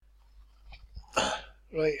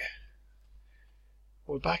Right.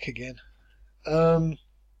 We're back again.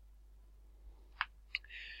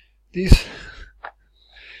 These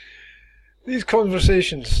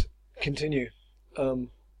conversations continue. And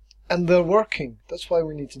they're working. That's why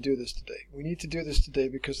we need to do this today. We need to do this today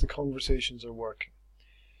because the conversations are working.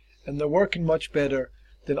 And they're working much better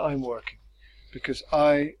than I'm working. Because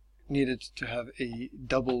I needed to have a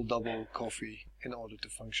double coffee in order to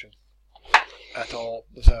function at all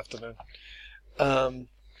this afternoon. And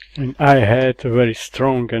I had a very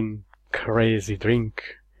strong and crazy drink.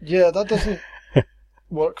 Yeah, that doesn't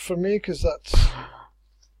work for me because that's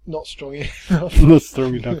not strong enough. Not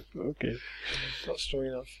strong enough. Okay. Not strong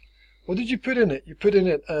enough. What did you put in it? You put in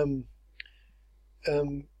it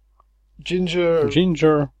ginger,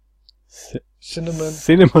 cinnamon,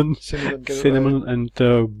 and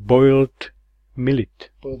boiled millet.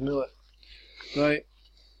 Boiled millet. Right.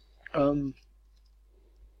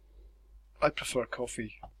 I prefer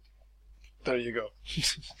coffee. There you go.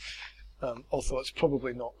 Although it's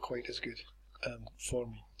probably not quite as good for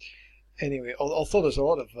me. Anyway, although there's a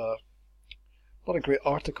lot of great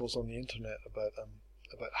articles on the internet about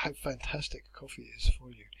how fantastic coffee is for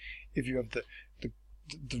you if you have the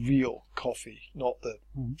real coffee, not the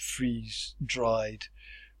freeze-dried,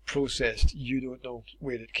 processed. You don't know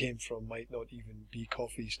where it came from. Might not even be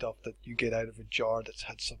coffee stuff that you get out of a jar that's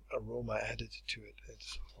had some aroma added to it.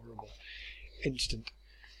 It's horrible. Instant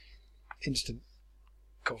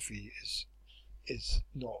coffee is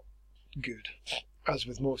not good, as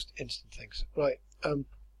with most instant things. Right.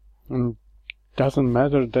 Doesn't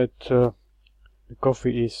matter that the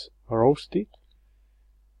coffee is roasted?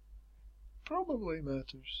 Probably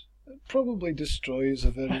matters. It probably destroys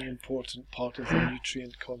a very important part of the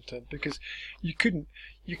nutrient content, because you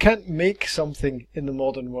can't make something in the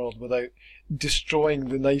modern world without destroying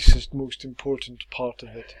the nicest, most important part of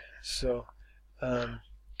it. So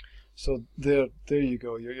there you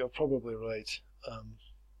go. You're probably right.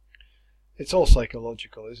 It's all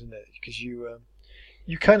psychological, isn't it? Because you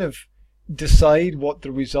kind of decide what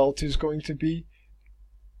the result is going to be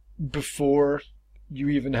before you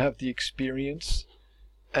even have the experience.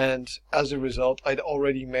 And as a result, I'd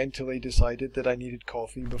already mentally decided that I needed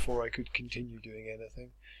coffee before I could continue doing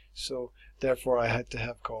anything. So therefore I had to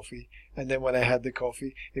have coffee. And then when I had the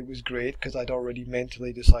coffee, it was great because I'd already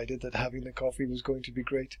mentally decided that having the coffee was going to be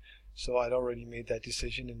great. So I'd already made that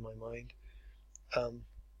decision in my mind.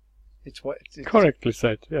 It's correctly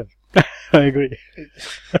said. Yes, I agree.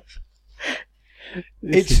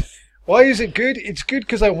 Why is it good? It's good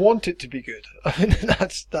because I want it to be good. I mean,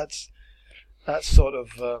 that's sort of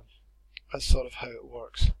how it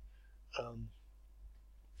works.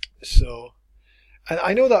 And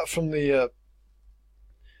I know that from the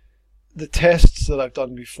tests that I've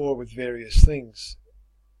done before with various things,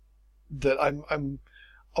 that I'm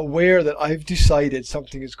aware that I've decided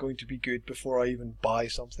something is going to be good before I even buy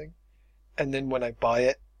something, and then when I buy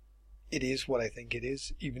it, it is what I think it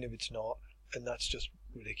is, even if it's not, and that's just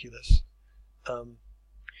ridiculous. And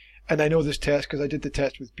I know this test because I did the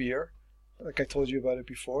test with beer. Like I told you about it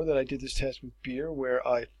before, that I did this test with beer where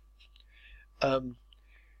I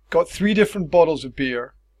got 3 different bottles of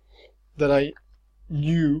beer that I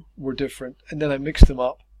knew were different, and then I mixed them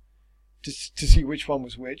up to see which one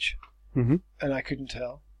was which, and I couldn't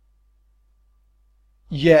tell.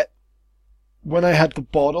 Yet, when I had the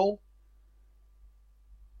bottle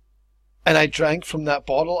and I drank from that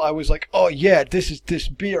bottle, I was like, oh yeah, this is this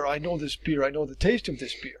beer, I know this beer, I know the taste of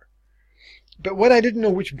this beer. But when I didn't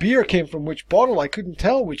know which beer came from which bottle, I couldn't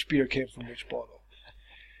tell which beer came from which bottle.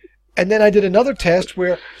 And then I did another test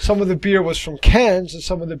where some of the beer was from cans and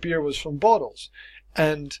some of the beer was from bottles.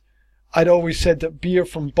 And I'd always said that beer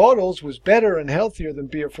from bottles was better and healthier than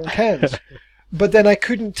beer from cans. But then I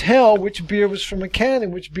couldn't tell which beer was from a can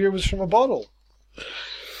and which beer was from a bottle.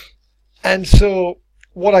 And so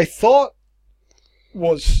what I thought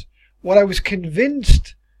was, what I was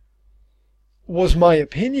convinced was my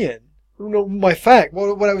opinion, no, my fact,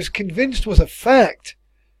 what I was convinced was a fact,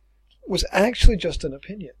 was actually just an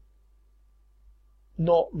opinion.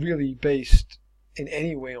 Not really based in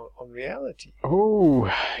any way on reality.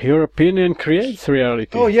 Oh, your opinion creates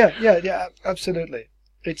reality. Oh yeah, absolutely.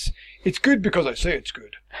 It's good because I say it's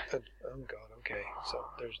good. And, oh God, okay. So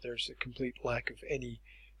there's a complete lack of any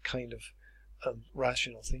kind of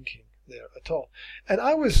rational thinking there at all. And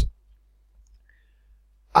I was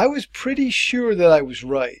pretty sure that I was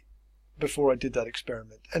right before I did that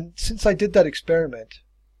experiment. And since I did that experiment,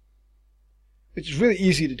 it's really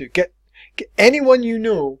easy to do. Get anyone you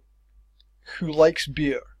know who likes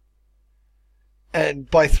beer and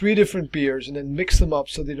buy 3 different beers and then mix them up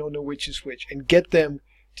so they don't know which is which, and get them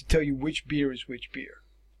to tell you which beer is which beer.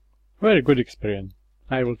 Very good experience.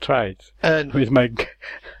 I will try it And with my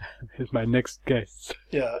with my next guests.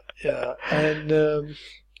 yeah, yeah, and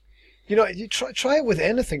you try it with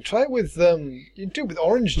anything. Try it with you can do it with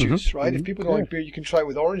orange juice, right? If people don't like beer, you can try it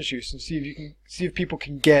with orange juice and see if people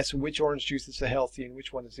can guess which orange juice is the healthy and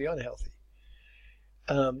which one is the unhealthy.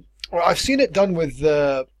 Or I've seen it done with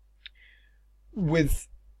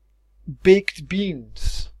baked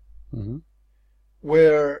beans,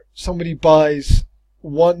 where somebody buys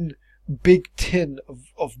one big tin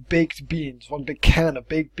of baked beans, one big can of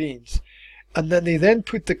baked beans, and then they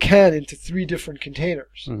put the can into 3 different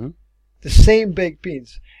containers, the same baked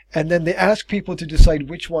beans, and then they ask people to decide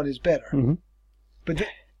which one is better. But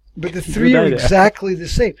the 3 are exactly the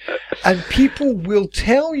same, and people will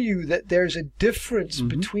tell you that there's a difference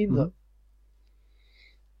between them,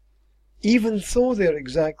 even though they're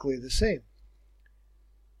exactly the same.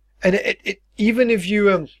 And even if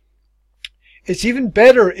you it's even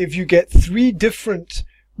better if you get 3 different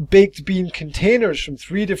baked bean containers from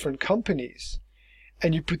 3 different companies,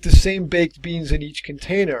 and you put the same baked beans in each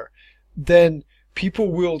container. Then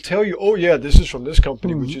people will tell you, oh yeah, this is from this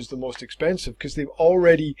company, which is the most expensive, because they've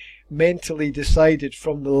already mentally decided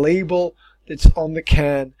from the label that's on the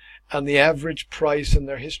can and the average price and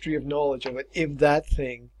their history of knowledge of it, if that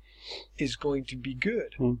thing is going to be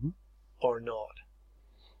good or not.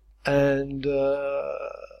 And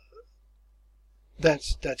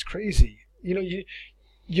that's crazy. You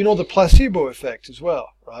know the placebo effect as well,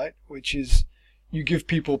 right? Which is, you give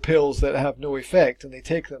people pills that have no effect, and they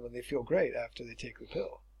take them and they feel great after they take the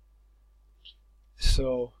pill.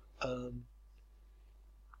 So,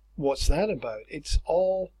 what's that about? It's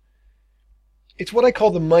what I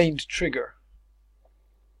call the mind trigger.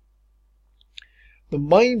 The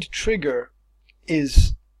mind trigger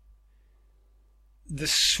is the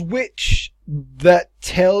switch that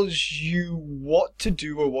tells you what to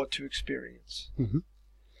do or what to experience.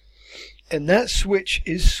 And that switch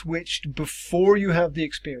is switched before you have the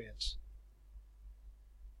experience.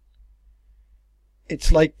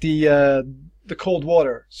 It's like the cold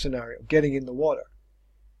water scenario, getting in the water.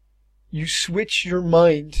 You switch your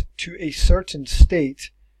mind to a certain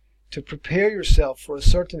state to prepare yourself for a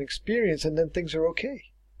certain experience, and then things are okay.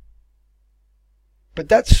 But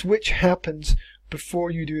that switch happens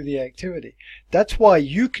before you do the activity. That's why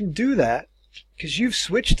you can do that, because you've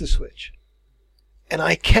switched the switch. And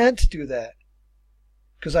I can't do that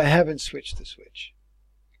because I haven't switched the switch.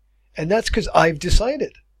 And that's because I've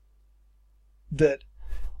decided that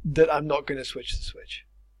I'm not going to switch the switch.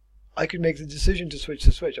 I could make the decision to switch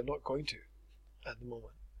the switch. I'm not going to at the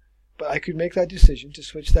moment. But I could make that decision to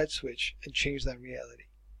switch that switch and change that reality.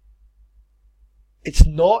 It's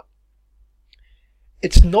not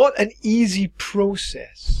an easy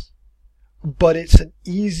process, but it's an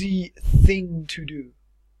easy thing to do.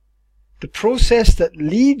 The process that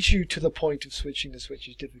leads you to the point of switching the switch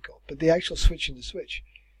is difficult, but the actual switching the switch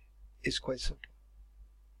is quite simple.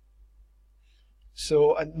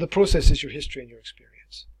 So, and the process is your history and your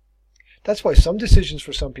experience. That's why some decisions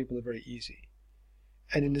for some people are very easy.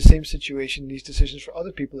 And in the same situation, these decisions for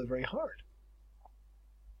other people are very hard.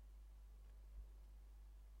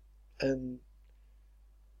 And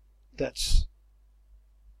that's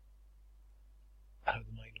how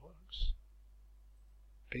the mind works,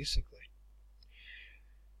 basically.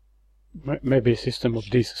 Maybe a system of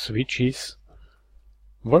these switches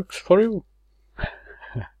works for you.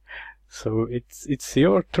 So it's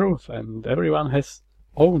your truth, and everyone has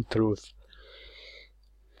own truth.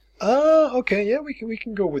 Okay, yeah, we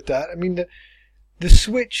can go with that. I mean, the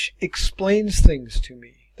switch explains things to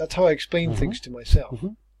me. That's how I explain things to myself.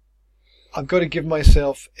 I've got to give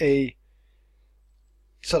myself a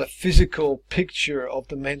sort of physical picture of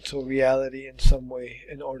the mental reality in some way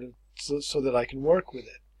in order so that I can work with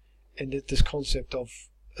it. And that this concept of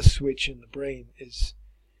a switch in the brain is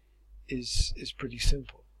pretty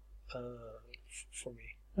simple for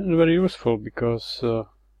me. And very useful, because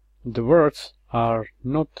the words are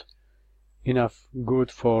not enough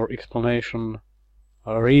good for explanation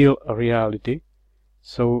real reality.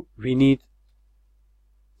 So we need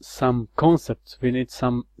some concepts, we need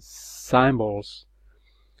some symbols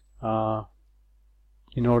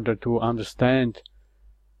in order to understand.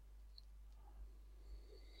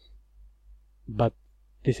 But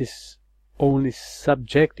this is only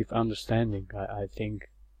subjective understanding, I think.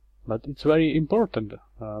 But it's very important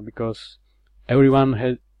because everyone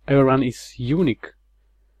is unique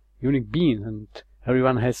being, and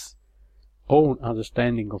everyone has own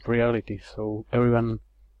understanding of reality. So everyone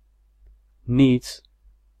needs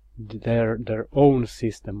their own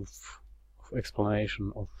system of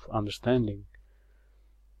explanation, of understanding.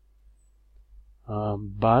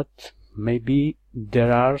 but maybe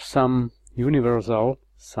there are some universal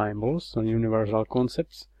symbols and universal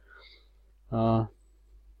concepts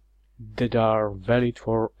that are valid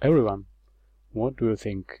for everyone. What do you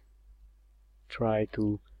think? Try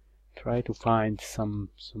to find some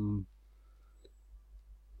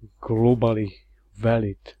globally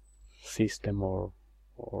valid system or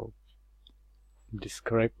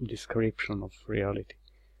description of reality,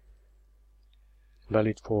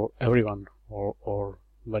 valid for everyone, or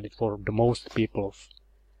valid for the most people of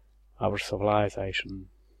our civilization.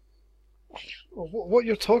 Well, what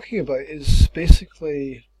you're talking about is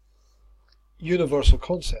basically universal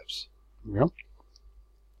concepts. Yeah.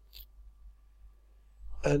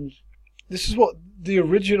 And this is what the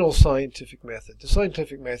original scientific method. The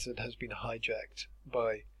scientific method has been hijacked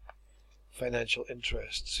by financial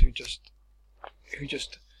interests who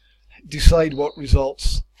just decide what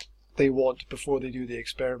results they want before they do the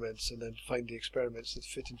experiments, and then find the experiments that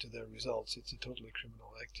fit into their results. It's a totally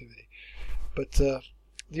criminal activity. But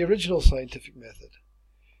the original scientific method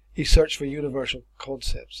is search for universal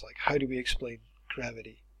concepts, like how do we explain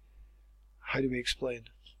gravity? How do we explain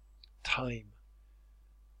time?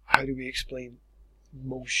 How do we explain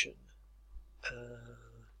motion?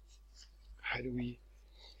 How do we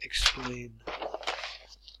explain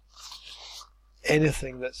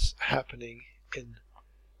anything that's happening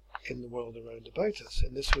in the world around about us?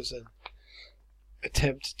 And this was an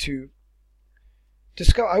attempt to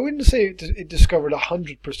discover, I wouldn't say it discovered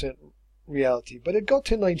 100% reality, but it got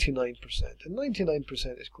to 99%, and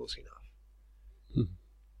 99% is close enough.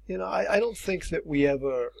 You know, I don't think that we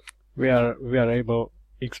are able to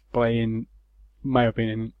explain, in my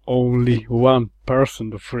opinion, only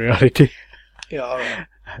 1% of reality. Yeah, all right.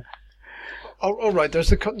 All right. There's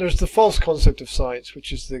the false concept of science,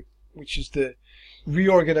 which is the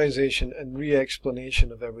reorganization and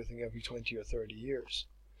re-explanation of everything every 20 or 30 years.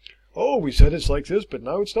 Oh, we said it's like this, but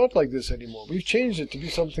now it's not like this anymore. We've changed it to be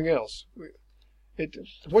something else.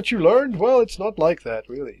 What you learned, well, it's not like that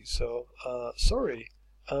really. So, sorry.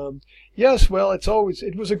 Yes, well,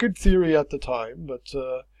 it was a good theory at the time, but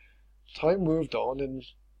time moved on, and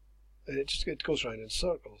it goes round in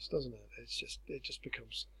circles, doesn't it? It just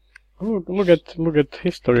becomes. Look at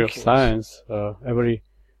history of science. Every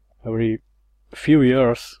few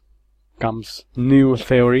years comes new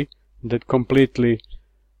theory that completely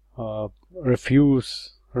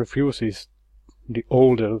refuses the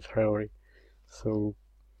older theory. So,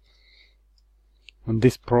 and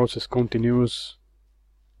this process continues.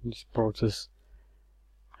 This process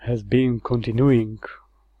has been continuing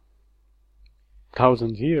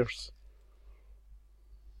 1,000 years.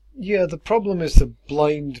 Yeah, the problem is the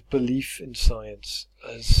blind belief in science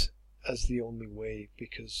as the only way,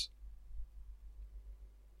 because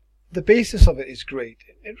the basis of it is great.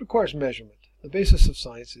 It requires measurement. The basis of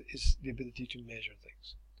science is the ability to measure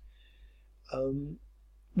things.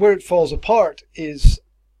 Where it falls apart is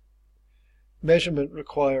measurement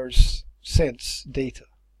requires sense data.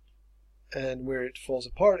 And where it falls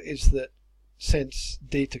apart is that sense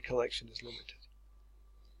data collection is limited.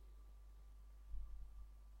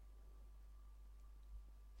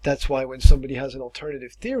 That's why when somebody has an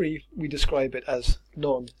alternative theory, we describe it as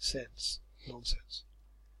nonsense.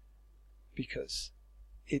 Because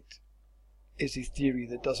it is a theory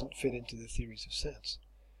that doesn't fit into the theories of sense.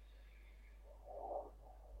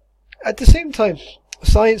 At the same time,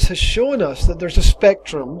 science has shown us that there's a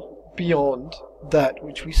spectrum beyond that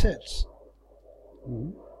which we sense,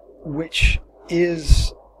 which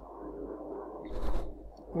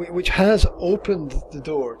has opened the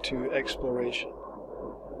door to exploration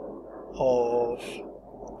of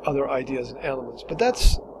other ideas and elements. But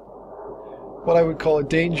that's what I would call a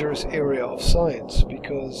dangerous area of science,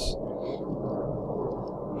 because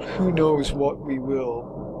who knows what we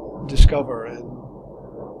will discover and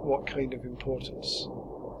what kind of importance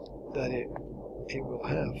that it will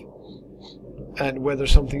have, and whether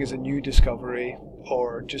something is a new discovery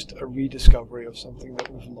or just a rediscovery of something that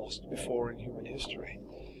we've lost before in human history.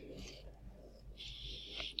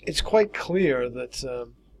 It's quite clear that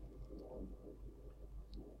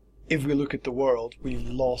if we look at the world, we've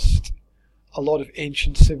lost a lot of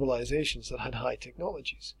ancient civilizations that had high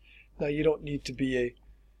technologies. Now, you don't need to be a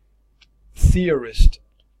theorist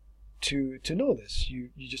to know this. You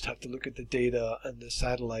just have to look at the data and the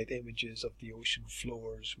satellite images of the ocean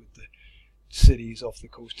floors with the cities off the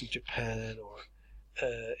coast of Japan or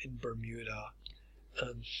in Bermuda,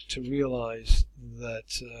 to realize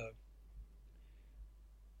that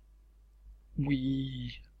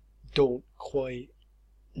we don't quite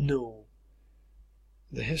know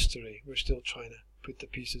the history. We're still trying to put the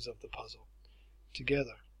pieces of the puzzle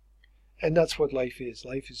together. And that's what life is.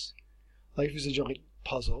 Life is a giant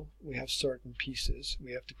puzzle. We have certain pieces.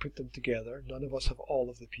 We have to put them together. None of us have all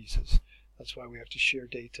of the pieces. That's why we have to share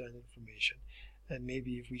data and information. And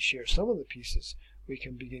maybe if we share some of the pieces, we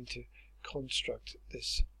can begin to construct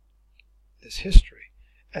this history.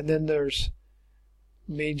 And then there's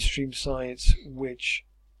mainstream science, which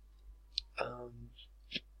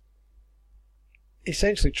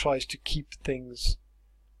essentially tries to keep things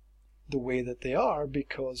the way that they are,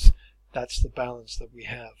 because that's the balance that we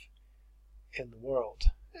have in the world.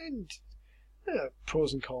 And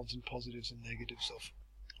pros and cons and positives and negatives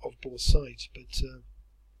of both sides. But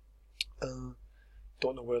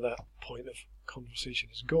don't know where that point of conversation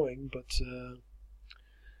is going. But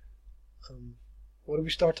what do we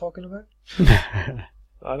start talking about?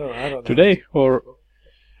 I don't know. Today or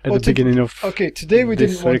at the beginning of today we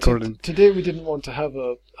this didn't want recording? Today we didn't want to have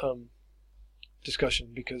a discussion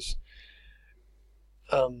because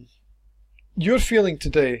you're feeling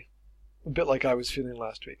today a bit like I was feeling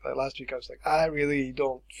last week. Like last week I was like, I really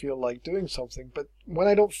don't feel like doing something. But when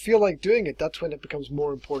I don't feel like doing it, that's when it becomes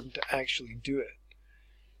more important to actually do it.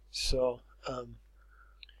 So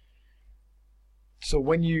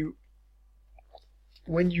when you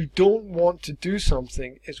don't want to do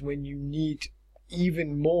something is when you need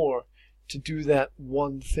even more to do that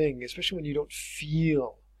one thing, especially when you don't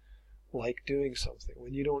feel like doing something.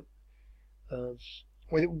 When you don't,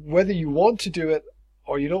 whether you want to do it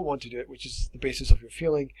or you don't want to do it, which is the basis of your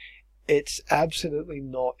feeling, it's absolutely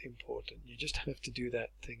not important. You just have to do that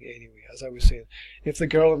thing anyway. As I was saying, if the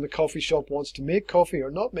girl in the coffee shop wants to make coffee or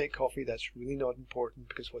not make coffee, that's really not important,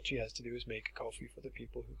 because what she has to do is make a coffee for the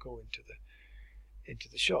people who go into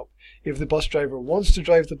the shop. If the bus driver wants to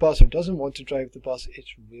drive the bus or doesn't want to drive the bus,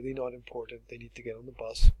 it's really not important. They need to get on the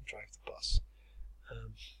bus and drive the bus.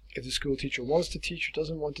 If the school teacher wants to teach or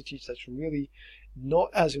doesn't want to teach, that's really not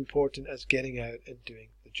as important as getting out and doing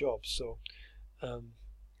the job. So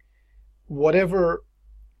whatever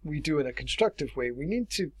we do in a constructive way, we need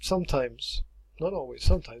to sometimes, not always,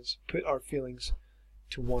 sometimes, put our feelings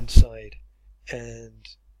to one side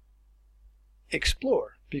and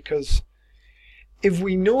explore. Because if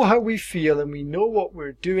we know how we feel and we know what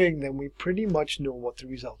we're doing, then we pretty much know what the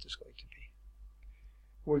result is going to be.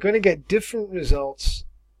 We're going to get different results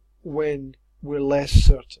when we're less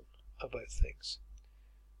certain about things.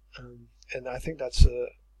 And I think that's a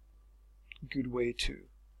good way to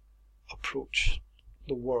approach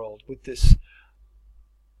the world, with this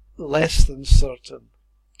less than certain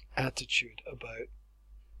attitude about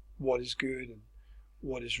what is good and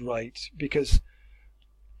what is right. Because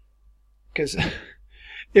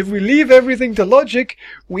if we leave everything to logic,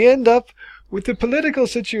 we end up with the political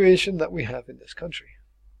situation that we have in this country,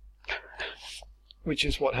 which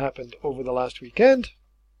is what happened over the last weekend,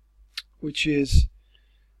 which is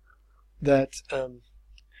that the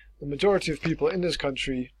majority of people in this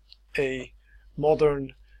country, a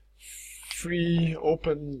modern, free,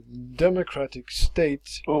 open, democratic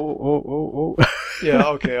state. Yeah,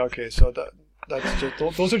 okay. So that's just,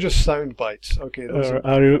 those are just sound bites. Okay.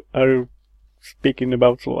 Are you speaking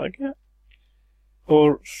about Slovakia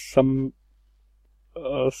or some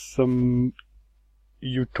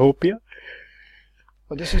utopia?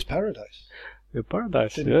 Well, this is paradise. The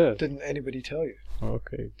paradise. Didn't anybody tell you?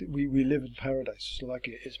 Okay. We live in paradise.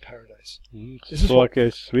 Slovakia is paradise. Slovakia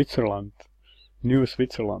is Switzerland. New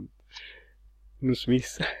Switzerland. New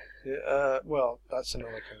Swiss. Yeah, well, that's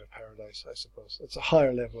another kind of paradise, I suppose. It's a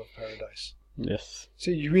higher level of paradise. Yes.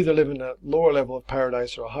 See, you either live in a lower level of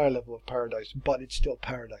paradise or a higher level of paradise, but it's still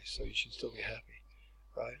paradise, so you should still be happy,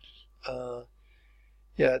 right?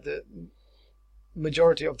 Yeah, the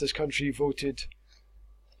majority of this country voted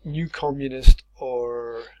New Communist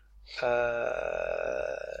or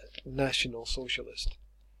National Socialist.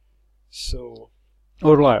 So.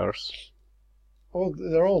 Or liars. Oh,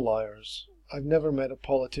 they're all liars. I've never met a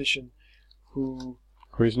politician who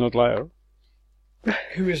is not liar.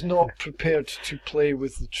 Who is not prepared to play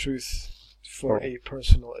with the truth for a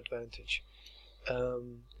personal advantage.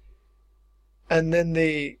 And then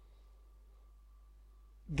they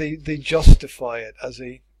justify it as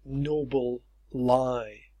a noble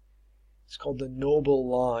lie. It's called the noble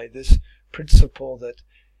lie, this principle that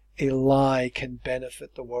a lie can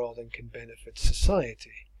benefit the world and can benefit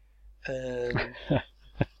society. And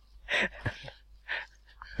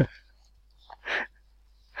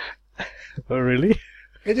oh, really?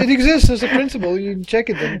 It exists as a principle. You can check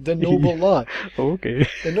it, the noble lie. Okay.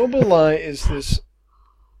 The noble lie is this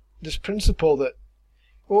principle that,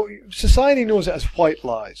 well, society knows it as white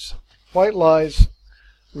lies. White lies,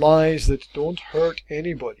 lies that don't hurt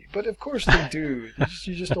anybody. But of course they do.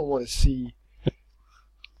 You just don't want to see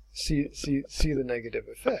see the negative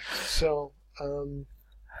effects. So, and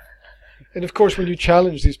of course, when you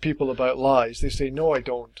challenge these people about lies, they say, "No, I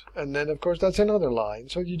don't," and then of course that's another lie,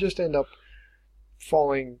 and so you just end up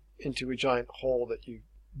falling into a giant hole that you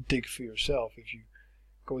dig for yourself if you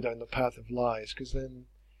go down the path of lies, because then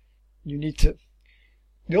you need to.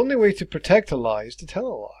 The only way to protect a lie is to tell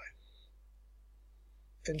a lie,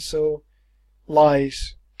 and so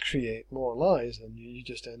lies create more lies, and you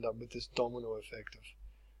just end up with this domino effect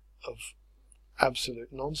of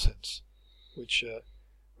absolute nonsense,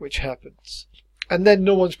 which happens. And then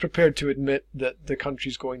no one's prepared to admit that the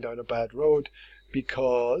country's going down a bad road,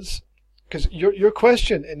 because your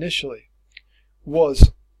question initially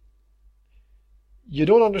was, you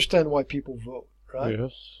don't understand why people vote, right?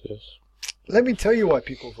 Yes, yes. Let me tell you why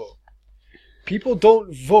people vote. People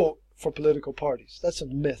don't vote for political parties. That's a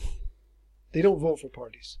myth. They don't vote for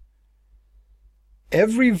parties.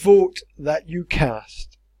 Every vote that you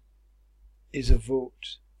cast is a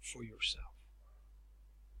vote for yourself.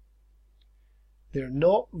 They're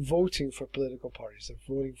not voting for political parties.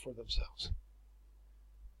 They're voting for themselves.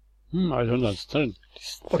 I don't understand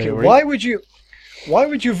this Okay, theory. why would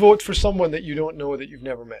you vote for someone that you don't know, that you've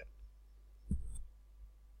never met?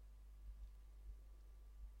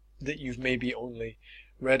 That you've maybe only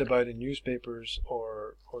read about in newspapers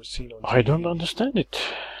or seen on TV? I don't understand it,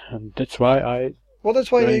 and that's why Well,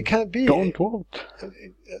 that's why I it can't be. don't vote.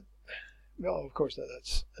 No, of course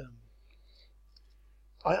that's.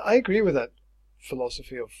 I agree with that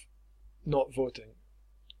philosophy of not voting,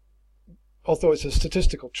 although it's a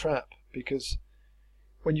statistical trap, because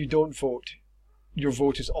when you don't vote, your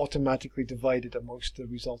vote is automatically divided amongst the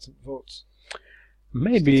resultant votes.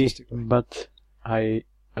 Maybe, Statistically. but I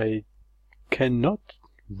cannot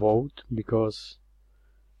vote because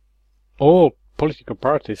all political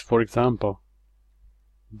parties, for example,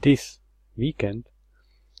 this weekend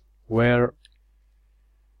were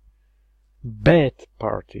bad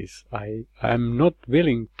parties. I am not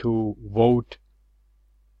willing to vote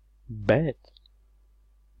bad,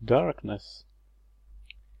 darkness.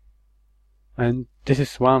 And this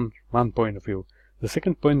is one point of view. The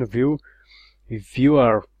second point of view, if you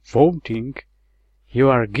are voting, you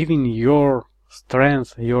are giving your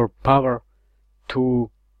strength, your power to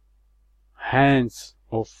hands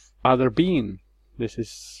of other being. This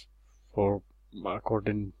is,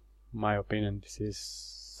 according my opinion, this is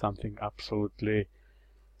something absolutely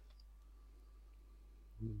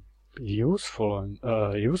useful and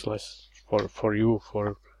useless for you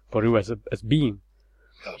as being.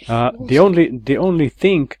 The only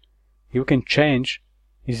thing you can change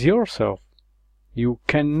is yourself. You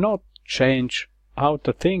cannot change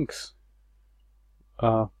outer things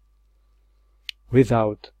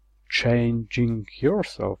without changing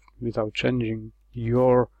yourself, without changing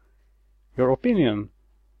your opinion,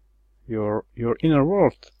 your inner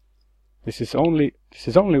world. This is only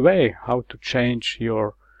way how to change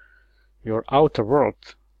your outer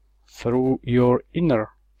world, through your inner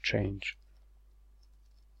change.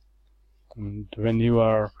 And when you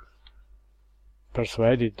are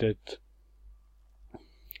persuaded that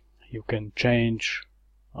you can change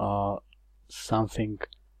something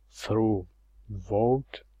through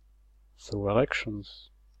vote, through elections,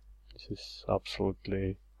 this is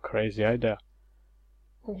absolutely crazy idea.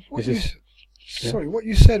 Well, What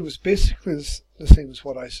you said was basically the same as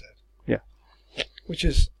what I said. Yeah. Which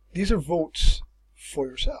is, these are votes for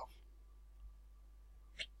yourself.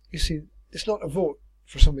 You see, it's not a vote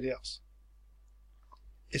for somebody else.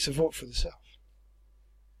 It's a vote for the self.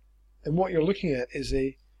 And what you're looking at is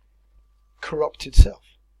a corrupted self.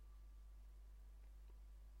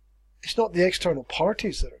 It's not the external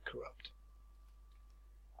parties that are corrupt.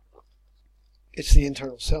 It's the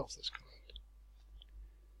internal self that's corrupt.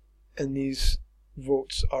 And these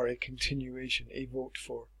votes are a continuation, a vote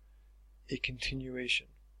for a continuation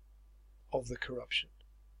of the corruption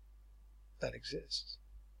that exists.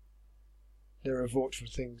 They're a vote for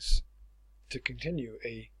things to continue,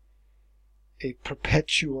 a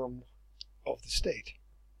perpetuum of the state.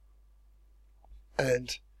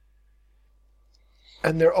 And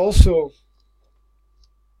they're also,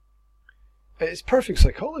 it's perfect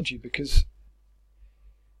psychology, because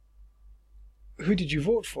who did you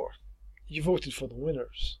vote for? You voted for the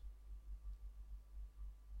winners.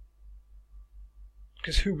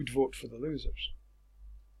 Because who would vote for the losers?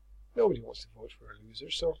 Nobody wants to vote for a loser.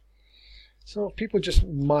 So people just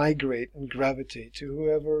migrate and gravitate to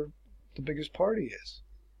whoever the biggest party is,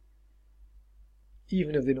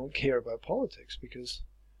 even if they don't care about politics, because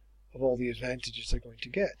of all the advantages they're going to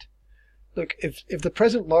get. Look, if the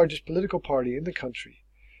present largest political party in the country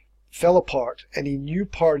fell apart, and a new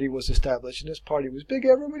party was established, and this party was big,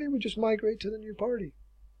 everybody would just migrate to the new party.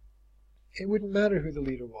 It wouldn't matter who the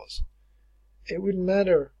leader was. It wouldn't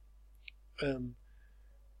matter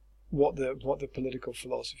what the political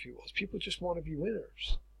philosophy was. People just want to be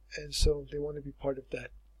winners, and so they want to be part of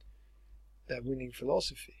that winning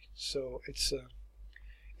philosophy. So it's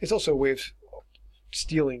also a way of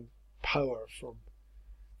stealing power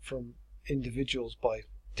from individuals by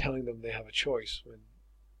telling them they have a choice when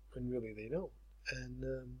really they don't.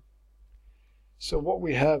 And so what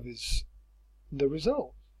we have is the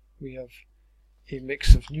result. We have a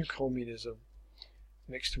mix of new communism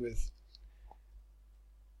mixed with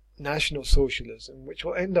National Socialism, which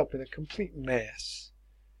will end up in a complete mess,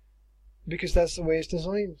 because that's the way it's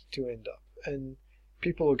designed to end up. And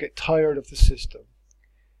people will get tired of the system,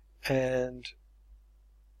 and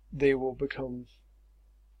they will become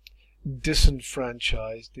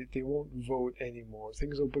disenfranchised. They won't vote anymore.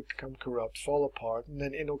 Things will become corrupt, fall apart, and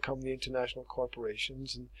then in will come the international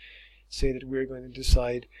corporations and say that we're going to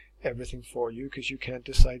decide everything for you because you can't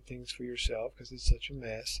decide things for yourself because it's such a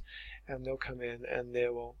mess. And they'll come in and they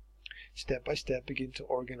will step by step begin to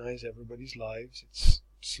organize everybody's lives. It's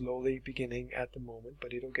slowly beginning at the moment,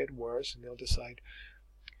 but it'll get worse, and they'll decide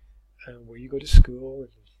where you go to school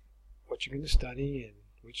and what you're going to study and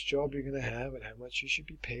which job you're going to have and how much you should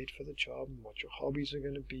be paid for the job and what your hobbies are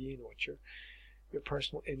going to be and what your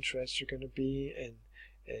personal interests are going to be and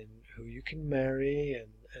who you can marry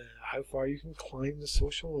and how far you can climb the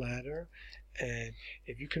social ladder and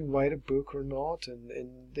if you can write a book or not, and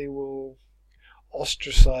they will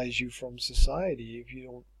ostracize you from society if you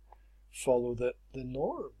don't follow the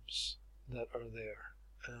norms that are there.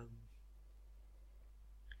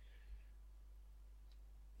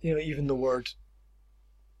 Even the word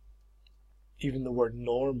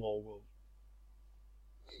normal will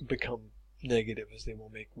become negative, as they will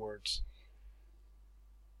make words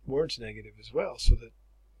negative as well, so that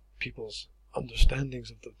people's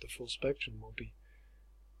understandings of the full spectrum will be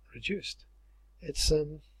reduced. It's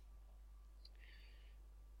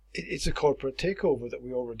a corporate takeover that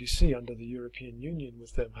we already see under the European Union,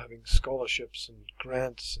 with them having scholarships and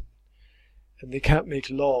grants, and they can't make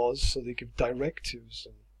laws, so they give directives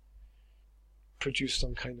and produce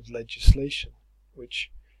some kind of legislation,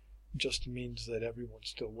 which just means that everyone's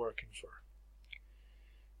still working for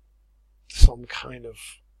some kind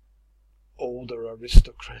of older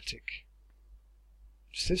aristocratic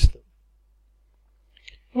system.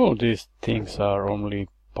 All these things are only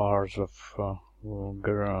parts of a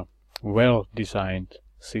well-designed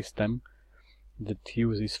system that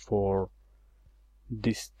uses for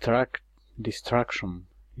distraction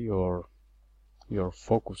your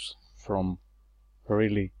focus from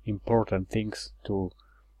really important things to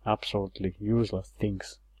absolutely useless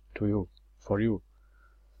things for you.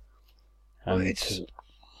 And well,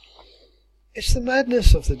 it's the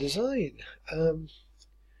madness of the design.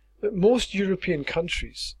 But most European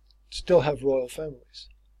countries still have royal families.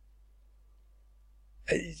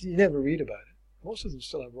 You never read about it. Most of them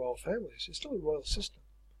still have royal families. It's still a royal system.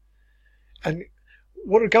 And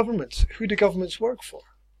what are governments? Who do governments work for?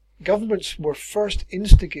 Governments were first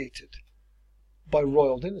instigated by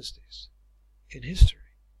royal dynasties in history.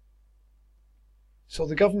 So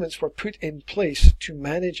the governments were put in place to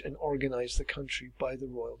manage and organize the country by the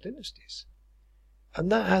royal dynasties.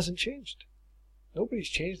 And that hasn't changed. Nobody's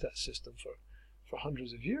changed that system for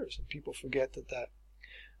hundreds of years, and people forget that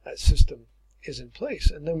system is in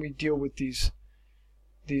place. And then we deal with these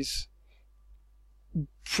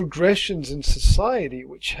progressions in society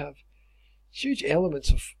which have huge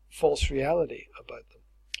elements of false reality about them.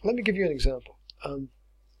 Let me give you an example.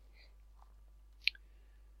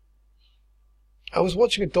 I was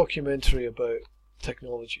watching a documentary about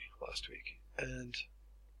technology last week, and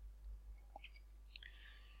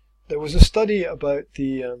there was a study about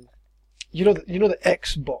the the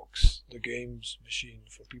Xbox, the games machine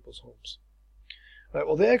for people's homes. Right,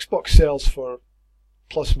 well, the Xbox sells for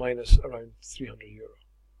plus minus around €300.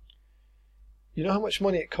 You know how much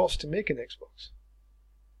money it costs to make an Xbox?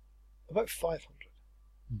 About 500.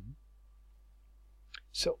 Mm-hmm.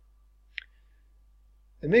 So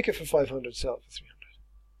they make it for 500, sell it for 300.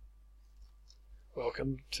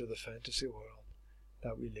 Welcome to the fantasy world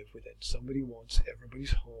that we live within. Somebody wants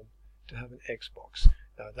everybody's home to have an Xbox.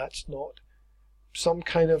 Now, that's not some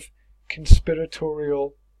kind of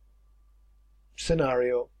conspiratorial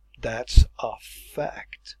scenario. That's a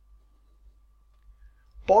fact.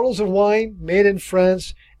 Bottles of wine made in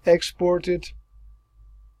France, exported.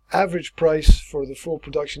 Average price for the full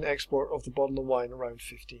production export of the bottle of wine around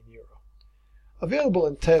 €15. Available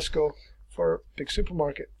in Tesco for a big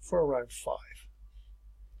supermarket for around €5.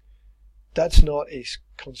 That's not a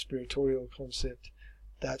conspiratorial concept.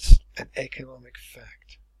 That's an economic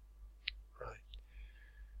fact.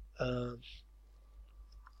 Right.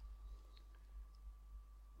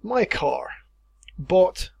 My car,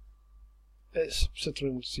 bought is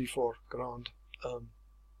Citroen C4 Grand,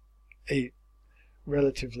 a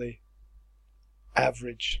relatively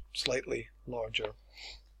average, slightly larger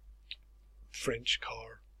French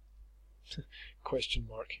car. Question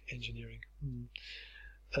mark engineering.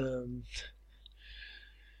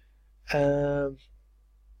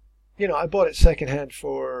 You know, I bought it secondhand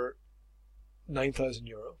for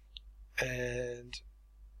 €9,000, and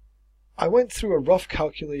I went through a rough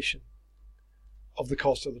calculation of the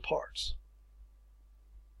cost of the parts.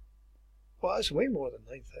 Well, it's way more than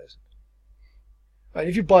 9,000. Right,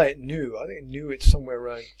 if you buy it new, I think new it's somewhere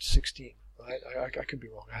around 16. Right, I could be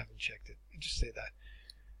wrong. I haven't checked it. Just say that.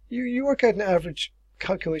 You work out an average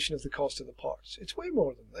calculation of the cost of the parts. It's way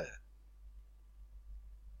more than that.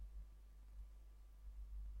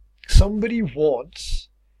 Somebody wants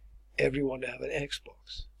everyone to have an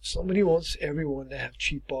Xbox. Somebody wants everyone to have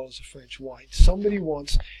cheap bottles of French wine. Somebody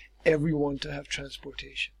wants everyone to have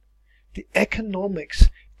transportation. The economics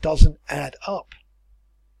doesn't add up.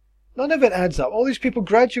 None of it adds up. All these people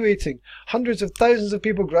graduating, hundreds of thousands of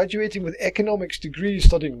people graduating with economics degrees,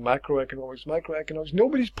 studying macroeconomics.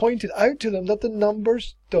 Nobody's pointed out to them that the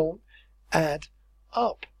numbers don't add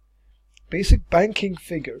up. Basic banking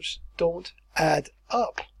figures don't add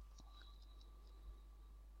up.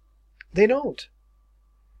 They don't.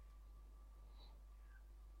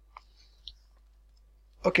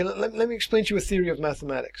 Okay, let me explain to you a theory of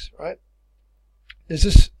mathematics, right?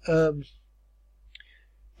 There's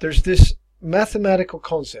this mathematical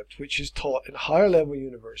concept which is taught in higher level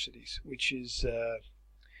universities, which is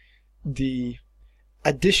the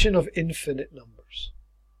addition of infinite numbers.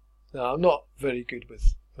 Now, I'm not very good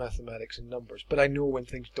with mathematics and numbers, but I know when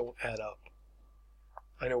things don't add up.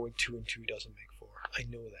 I know when 2 and 2 doesn't make 4. I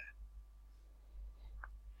know that.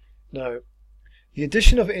 Now, the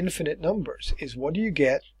addition of infinite numbers is what do you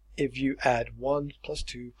get if you add 1 plus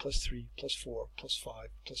 2 plus 3 plus 4 plus 5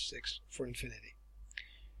 plus 6 for infinity.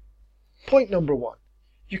 Point number 1.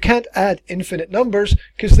 You can't add infinite numbers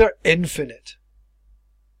because they're infinite.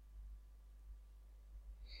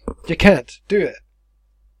 You can't do it.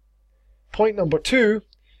 Point number 2,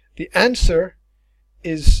 the answer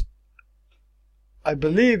is, I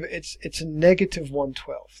believe it's a negative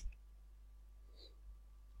 1/12.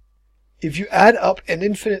 If you add up an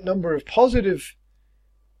infinite number of positive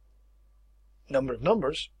number of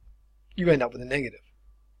numbers, you end up with a negative.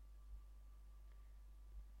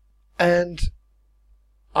 And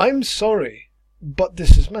I'm sorry, but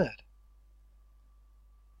this is mad.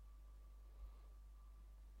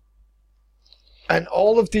 And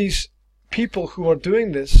all of these people who are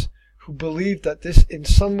doing this, who believe that this in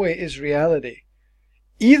some way is reality,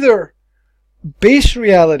 either base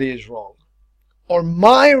reality is wrong, or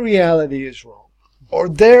my reality is wrong, or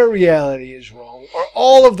their reality is wrong, or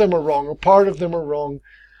all of them are wrong, or part of them are wrong.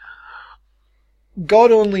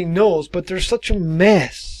 God only knows, but there's such a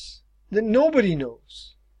mess that nobody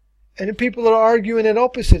knows. And the people are arguing at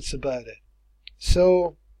opposites about it.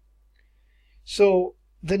 So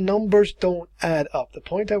the numbers don't add up. The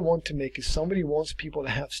point I want to make is somebody wants people to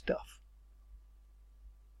have stuff.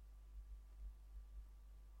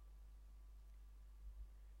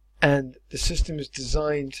 And the system is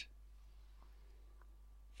designed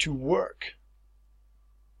to work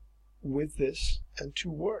with this and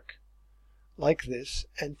to work like this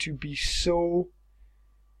and to be so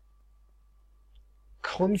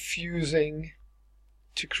confusing,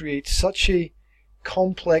 to create such a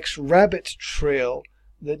complex rabbit trail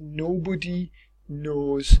that nobody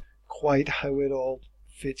knows quite how it all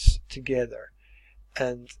fits together.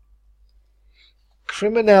 And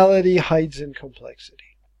criminality hides in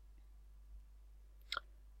complexity.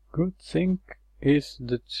 Good thing is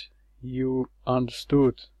that you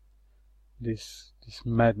understood this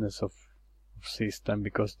madness of system,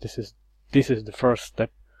 because this is the first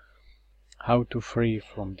step how to free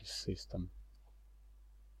from this system.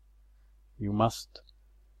 You must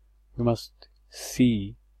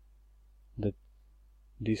see that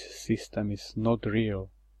this system is not real.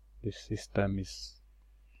 This system is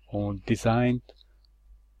only designed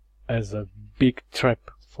as a big trap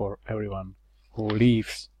for everyone who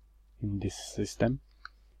lives in this system.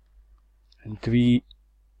 And we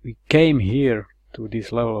came here to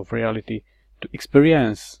this level of reality to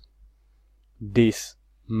experience this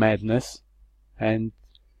madness and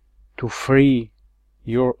to free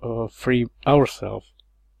ourselves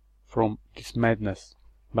from this madness.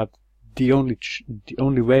 But the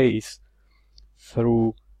only way is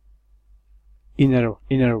through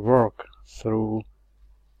inner work, through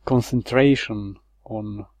concentration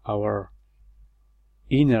on our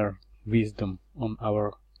inner wisdom, on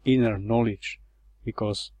our inner knowledge,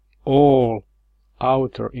 because all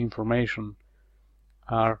outer information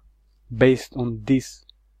are based on this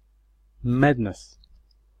madness.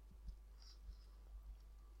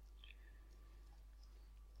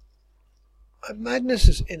 Madness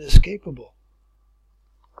is inescapable.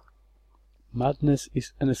 Madness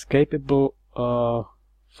is inescapable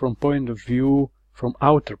from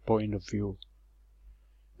outer point of view.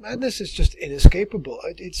 Madness is just inescapable.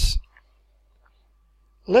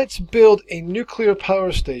 Let's build a nuclear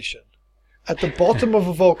power station at the bottom of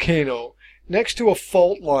a volcano next to a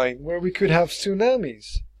fault line where we could have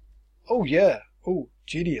tsunamis. Oh yeah, oh,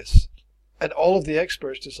 genius. And all of the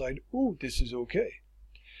experts decide, ooh, this is okay.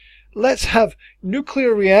 Let's have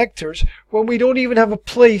nuclear reactors when we don't even have a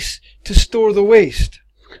place to store the waste.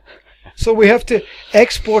 So we have to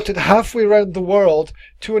export it halfway around the world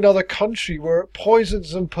to another country where it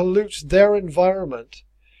poisons and pollutes their environment.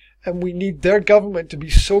 And we need their government to be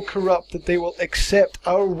so corrupt that they will accept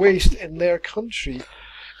our waste in their country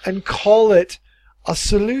and call it a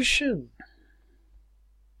solution.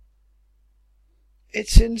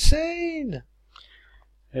 It's insane.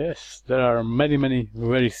 Yes, there are many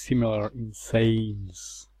very similar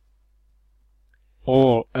insanes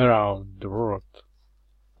all around the world.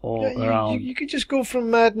 You could just go from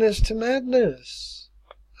madness to madness.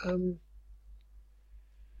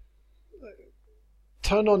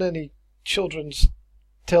 Turn on any children's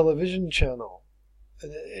television channel,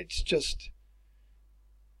 and it's just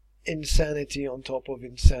insanity on top of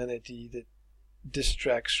insanity that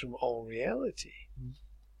distracts from all reality.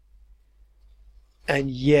 And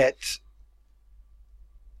yet,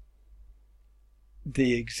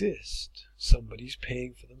 they exist. Somebody's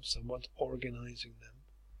paying for them. Someone's organizing them.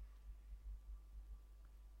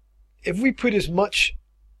 If we put as much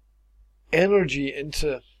energy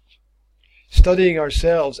into studying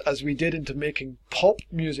ourselves as we did into making pop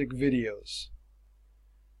music videos,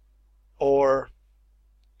 or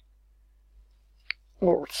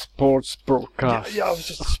sports broadcasts. Yeah, I was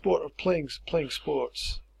just a sport of playing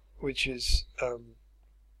sports, which is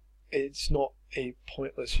it's not a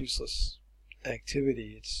pointless, useless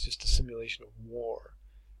activity. It's just a simulation of war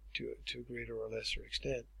to a greater or lesser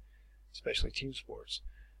extent, especially team sports.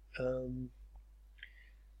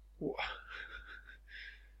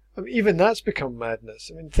 Even that's become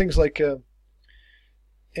madness. I mean, things like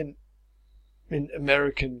in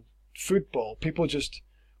American football, people just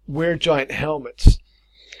wear giant helmets,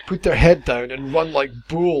 put their head down, and run like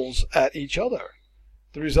bulls at each other.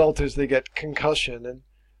 The result is they get concussion and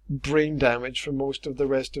brain damage for most of the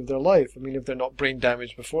rest of their life. I mean, if they're not brain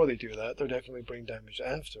damaged before they do that, they're definitely brain damaged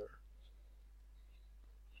after.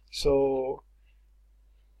 So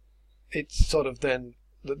it's sort of then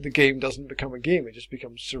the game doesn't become a game, it just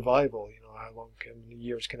becomes survival. You know, how many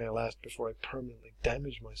years can I last before I permanently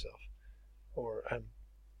damage myself or am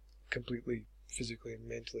completely physically and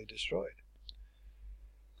mentally destroyed.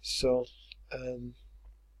 So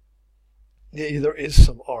yeah, there is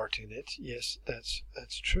some art in it. Yes,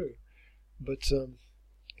 that's true, but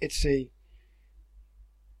it's a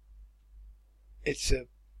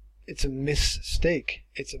mistake.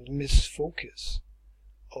 It's a misfocus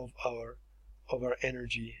of our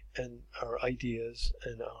energy and our ideas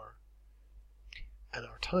and our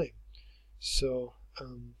time. So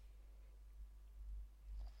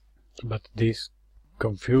but these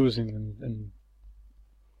confusing and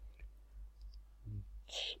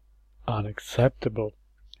unacceptable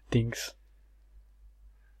things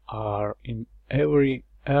are in every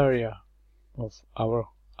area of our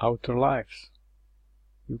outer lives.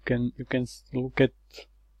 You can look at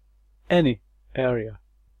any area.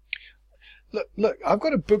 Look, I've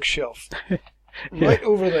got a bookshelf right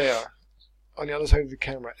over there on the other side of the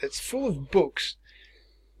camera. It's full of books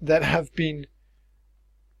that have been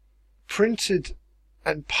printed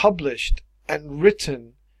and published and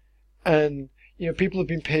written, and you know, people have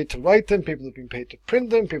been paid to write them, people have been paid to print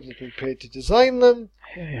them, people have been paid to design them.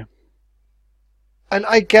 Yeah. And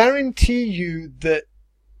I guarantee you that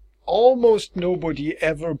almost nobody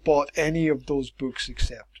ever bought any of those books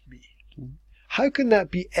except me. Mm-hmm. How can that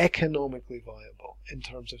be economically viable in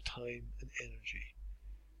terms of time and energy?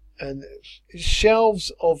 And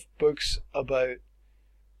shelves of books about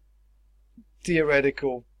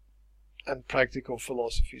theoretical and practical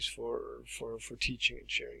philosophies for teaching and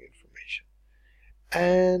sharing information.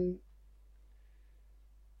 And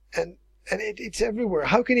it's everywhere.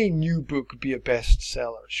 How can a new book be a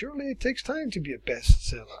bestseller? Surely it takes time to be a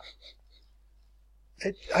bestseller.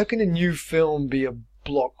 How can a new film be a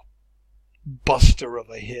buster of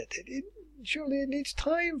a hit. Surely it needs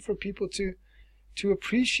time for people to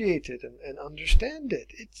appreciate it and understand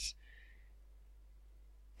it.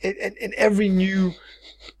 And everything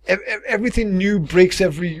new breaks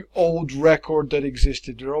every old record that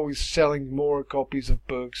existed. They're always selling more copies of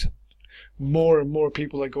books. More and more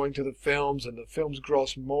people are going to the films, and the films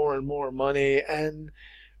gross more and more money. And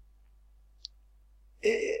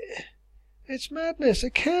it's madness.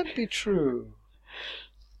 It can't be true.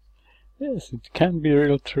 Yes, it can be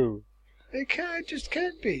real true. It just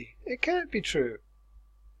can't be. It can't be true.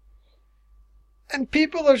 And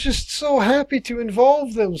people are just so happy to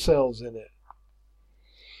involve themselves in it.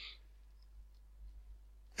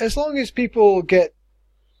 As long as people get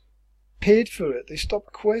paid for it, they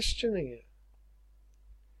stop questioning it.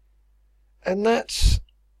 And that's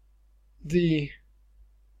the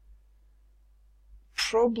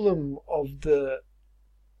problem of the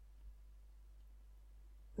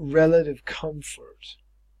relative comfort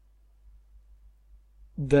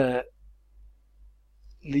that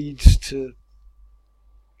leads to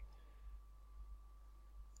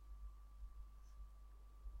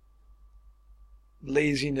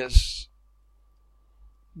laziness,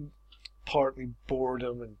 partly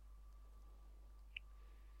boredom, and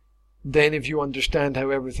then if you understand how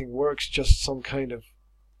everything works, just some kind of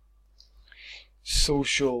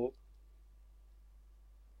social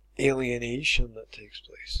alienation that takes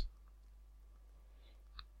place.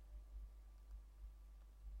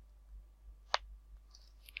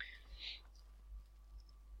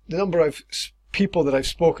 The number of people that I've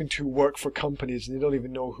spoken to work for companies and they don't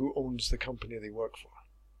even know who owns the company they work for.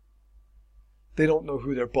 They don't know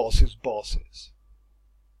who their boss's boss is.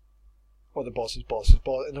 Or the boss's boss's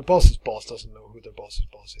boss. And the boss's boss doesn't know who their boss's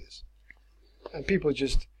boss is. And people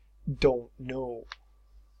just don't know.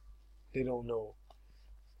 They don't know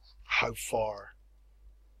how far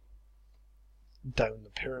down the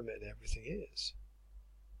pyramid everything is.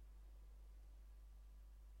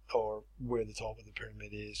 Or where the top of the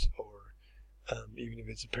pyramid is, or even if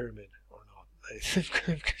it's a pyramid or not.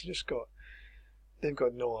 They've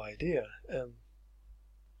got no idea.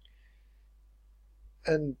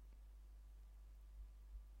 And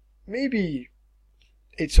maybe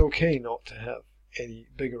it's okay not to have any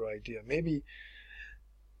bigger idea. Maybe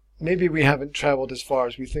we haven't traveled as far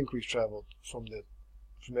as we think we've traveled from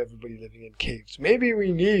everybody living in caves. Maybe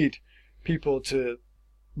we need people to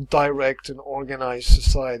direct and organize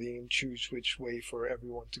society and choose which way for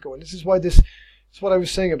everyone to go. And this is why this is what I was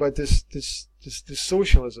saying about this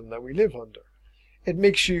socialism that we live under. It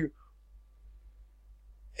makes you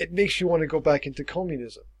want to go back into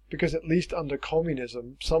communism, because at least under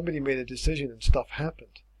communism somebody made a decision and stuff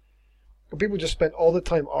happened. But people just spend all the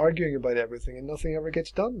time arguing about everything and nothing ever gets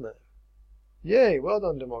done now. Yay, well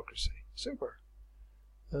done democracy. Super.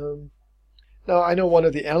 Now, I know one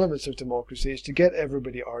of the elements of democracy is to get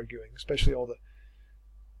everybody arguing, especially all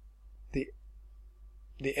the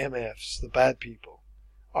MFs, the bad people,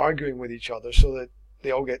 arguing with each other so that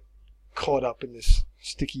they all get caught up in this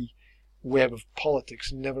sticky web of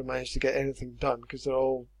politics and never manage to get anything done because they're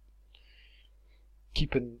all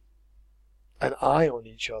keeping an eye on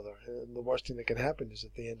each other. And the worst thing that can happen is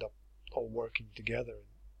that they end up all working together and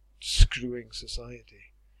screwing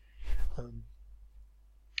society.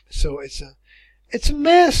 So it's a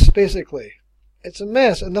mess, basically. It's a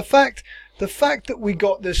mess. And the fact that we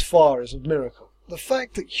got this far is a miracle. The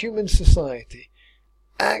fact that human society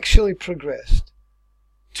actually progressed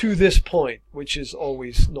to this point, which is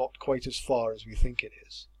always not quite as far as we think it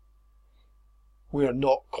is. We are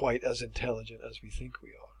not quite as intelligent as we think we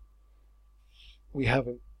are. We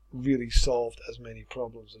haven't really solved as many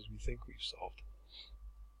problems as we think we've solved.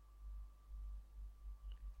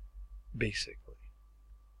 Basically.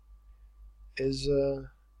 It's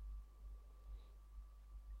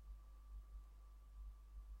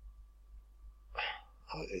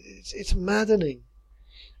maddening.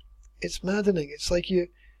 It's maddening. It's like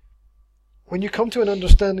when you come to an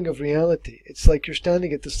understanding of reality, it's like you're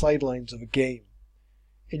standing at the sidelines of a game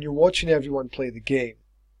and you're watching everyone play the game.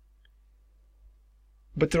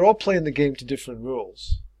 But they're all playing the game to different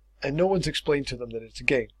rules and no one's explained to them that it's a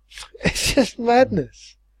game. It's just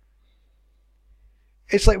madness.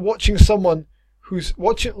 It's like watching someone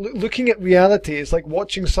looking at reality is like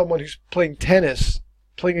watching someone who's playing tennis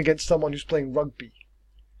playing against someone who's playing rugby,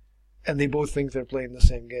 and they both think they're playing the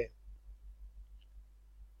same game.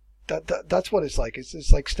 That's what it's like.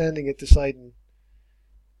 It's like standing at the side and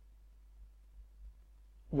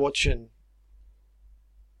watching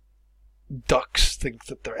ducks think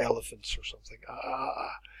that they're elephants or something.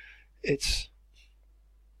 It's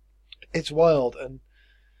wild, and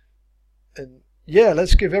yeah,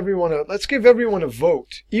 let's give everyone a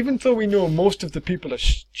vote, even though we know most of the people are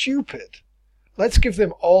stupid. Let's give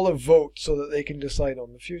them all a vote so that they can decide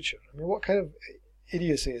on the future. I mean, what kind of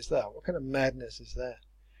idiocy is that? What kind of madness is that?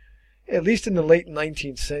 At least in the late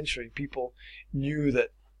 19th century, people knew that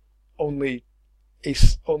only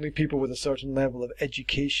people with a certain level of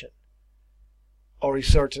education or a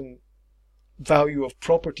certain value of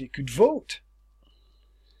property could vote,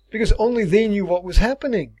 because only they knew what was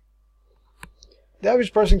happening. The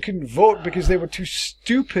average person couldn't vote because they were too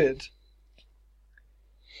stupid.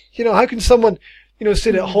 You know, how can someone,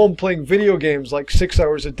 sit at home playing video games like 6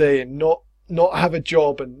 hours a day and not have a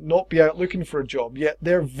job and not be out looking for a job, yet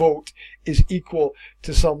their vote is equal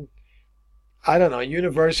to some, I don't know,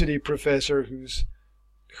 university professor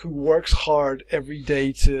who works hard every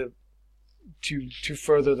day to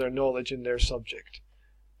further their knowledge in their subject.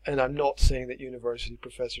 And I'm not saying that university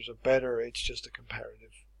professors are better, it's just a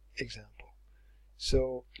comparative example.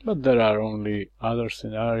 So, but there are only other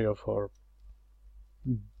scenarios for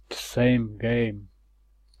the same game.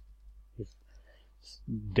 If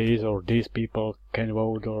these people can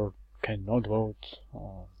vote or cannot vote,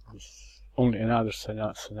 it's only another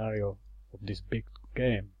scenario of this big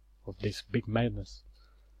game, of this big madness.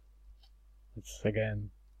 It's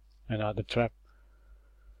again another trap.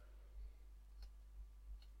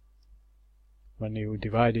 When you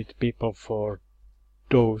divided people for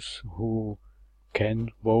those who can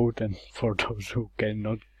vote and for those who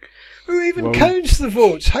cannot. Who even vote. counts the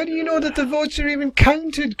votes? How do you know that the votes are even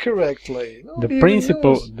counted correctly? The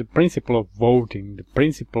principle of voting, the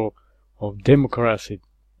principle of democracy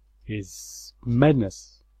is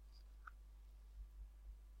madness.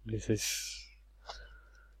 This is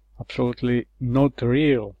absolutely not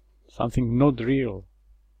real. Something not real.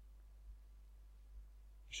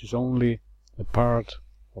 This is only a part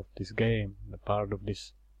of this game, a part of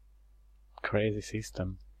this crazy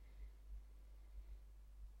system.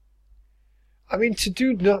 I mean, to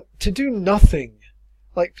do nothing.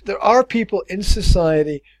 Like, there are people in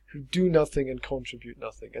society who do nothing and contribute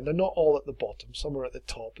nothing, and they're not all at the bottom. Some are at the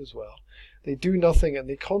top as well. They do nothing and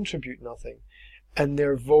they contribute nothing, and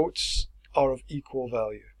their votes are of equal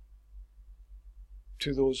value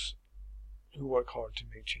to those who work hard to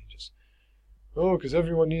make changes. Oh, because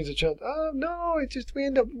everyone needs a chance. Oh, no, it's just we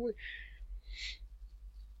end up...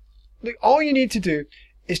 Like, all you need to do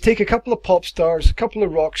is take a couple of pop stars, a couple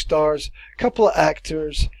of rock stars, a couple of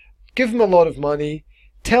actors, give them a lot of money,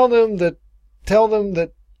 tell them that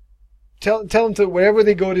wherever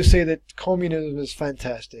they go to say that communism is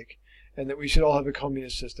fantastic and that we should all have a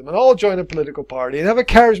communist system, and all join a political party and have a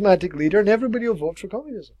charismatic leader, and everybody will vote for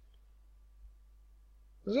communism.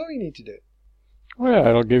 That's all you need to do. Well,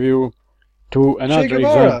 I'll give you another Che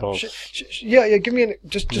Guevara. example. Give me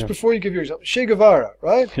just before you give your example. Che Guevara,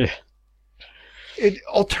 right? Yeah.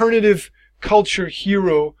 Alternative culture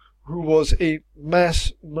hero who was a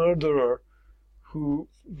mass murderer who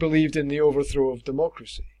believed in the overthrow of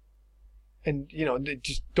democracy. And,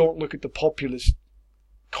 just don't look at the populist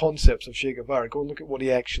concepts of Che Guevara. Go and look at what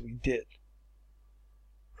he actually did.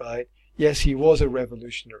 Right? Yes, he was a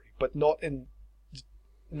revolutionary, but not in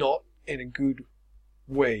a good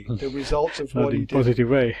way. The results of what he did. Not in a positive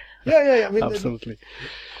way. Yeah. I mean, absolutely.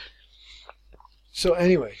 So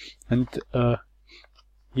anyway. And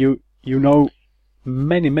you know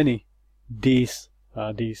many these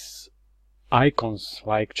icons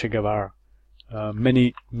like Che Guevara.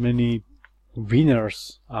 Many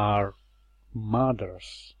winners are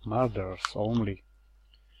martyrs only.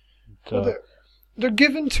 Well, they're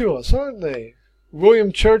given to us, aren't they?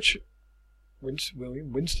 Winston Churchill.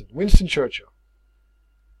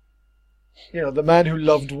 The man who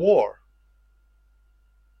loved war.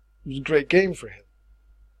 It was a great game for him.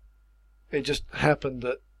 It just happened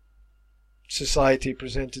that society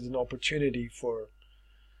presented an opportunity for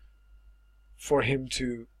him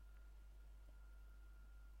to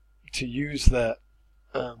use that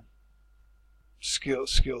skill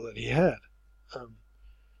that he had.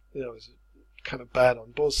 It was kind of bad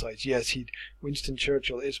on both sides. Yes, Winston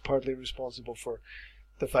Churchill is partly responsible for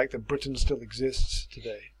the fact that Britain still exists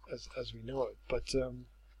today, as we know it.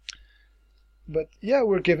 But yeah,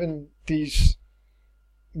 we're given these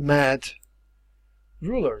mad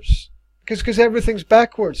rulers because everything's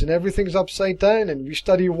backwards and everything's upside down, and we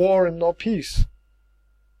study war and not peace.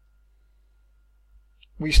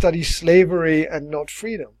 We study slavery and not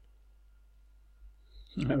freedom.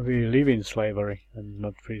 We live in slavery and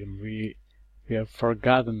not freedom. We have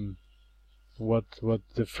forgotten what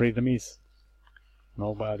the freedom is.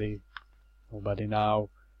 Nobody now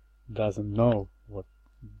doesn't know what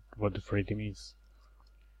the freedom is.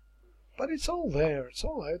 But it's all there. It's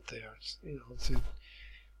all out there. It's, it's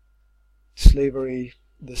slavery,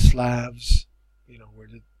 the Slavs.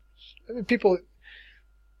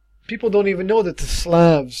 People don't even know that the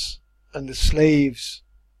Slavs and the slaves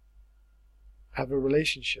have a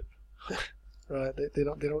relationship, right? They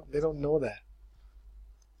don't know that.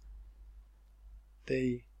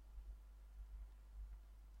 They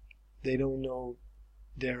don't know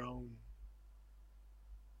their own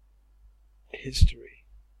history.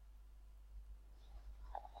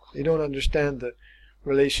 They don't understand the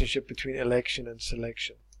relationship between election and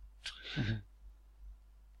selection. Mm-hmm.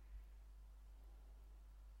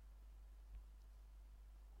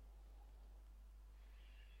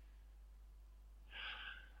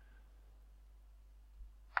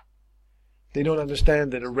 They don't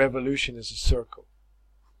understand that a revolution is a circle.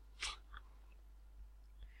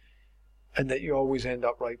 And that you always end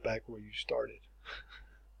up right back where you started.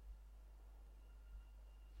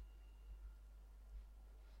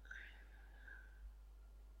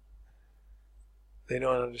 They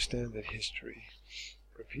don't understand that history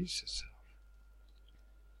repeats itself.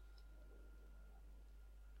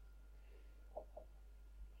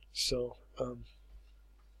 So,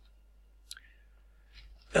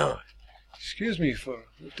 excuse me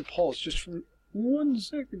with the pause just for 1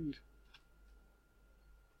 second.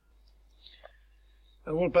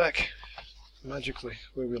 And we're back, magically,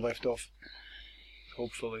 where we left off,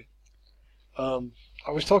 hopefully. I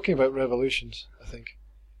was talking about revolutions, I think,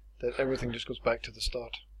 that everything just goes back to the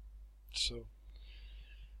start. So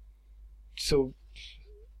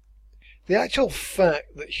the actual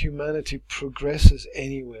fact that humanity progresses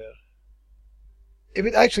anywhere, if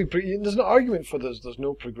it actually, there's no argument for this, there's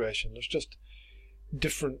no progression, there's just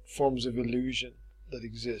different forms of illusion that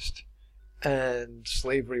exist, and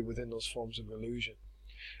slavery within those forms of illusion.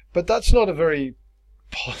 But that's not a very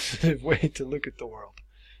positive way to look at the world.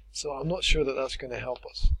 So I'm not sure that that's going to help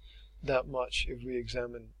us that much if we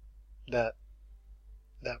examine that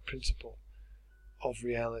principle of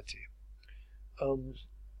reality.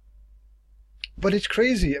 But it's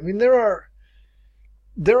crazy. I mean, there are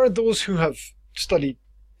those who have studied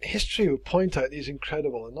history who point out these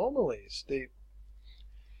incredible anomalies.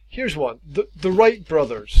 Here's one: the Wright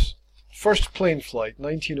brothers, first plane flight,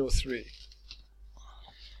 1903.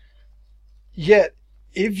 Yet,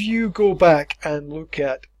 if you go back and look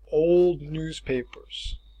at old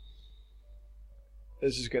newspapers,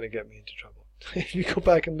 this is going to get me into trouble. If you go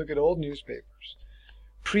back and look at old newspapers,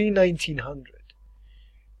 pre-1900,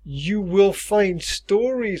 you will find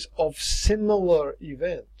stories of similar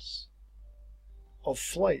events, of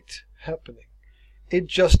flight happening. It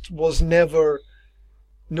just was never,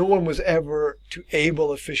 no one was ever able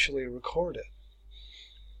to officially record it.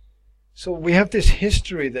 So we have this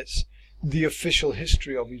history that's the official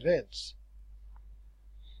history of events,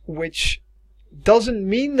 which doesn't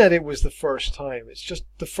mean that it was the first time. It's just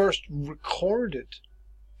the first recorded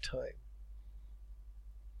time.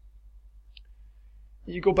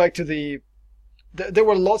 You go back to there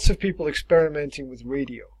were lots of people experimenting with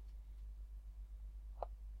radio.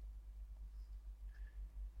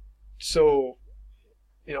 So,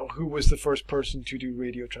 who was the first person to do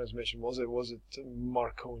radio transmission? Was it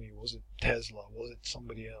Marconi? Was it Tesla? Was it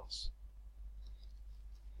somebody else?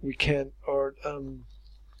 We can't. Or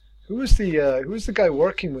who was the guy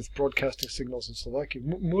working with broadcasting signals in Slovakia?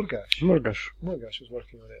 Murgash. Murgash was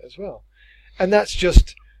working on it as well, and that's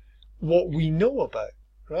just what we know about,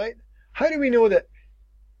 right? How do we know that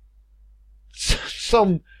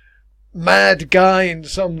some mad guy in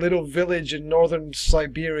some little village in northern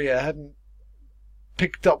Siberia hadn't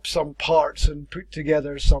picked up some parts and put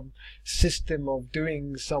together some system of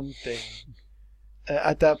doing something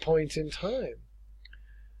at that point in time?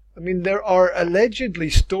 I mean, there are allegedly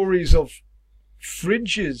stories of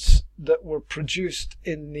fridges that were produced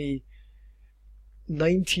in the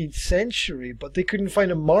 19th century, but they couldn't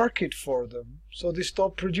find a market for them, so they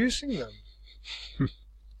stopped producing them.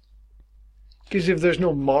 Because if there's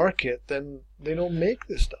no market, then they don't make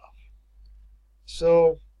the stuff.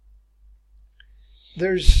 So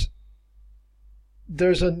there's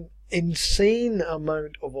an insane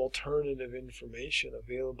amount of alternative information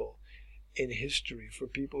available in history for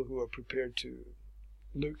people who are prepared to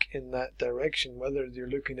look in that direction, whether you're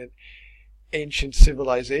looking at ancient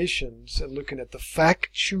civilizations and looking at the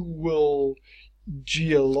factual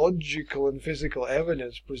geological and physical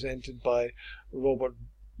evidence presented by Robert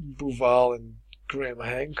Bauval and Graham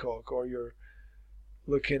Hancock, or you're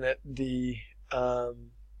looking at the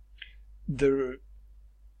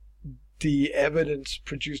evidence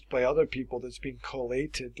produced by other people that's been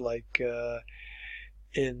collated, like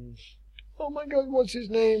in, oh my God, what's his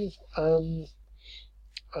name?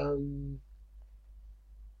 in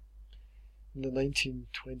the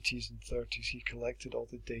 1920s and 30s, he collected all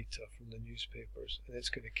the data from the newspapers, and it's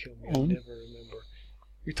going to kill me. I never remember.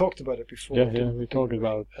 We talked about it before. Yeah, we talked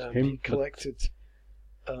about him. He collected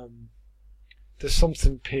the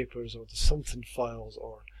something papers or the something files,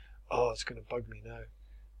 or it's going to bug me now.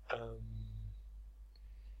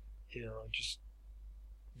 Just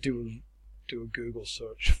do a Google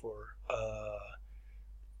search for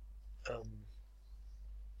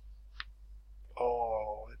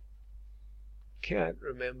can't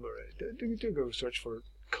remember it. Do a Google search for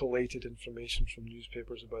collated information from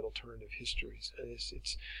newspapers about alternative histories, and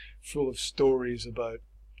it's full of stories about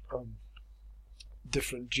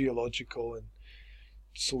different geological and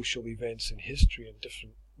social events in history and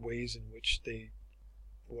different ways in which they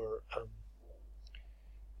were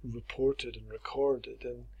reported and recorded.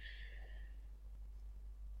 And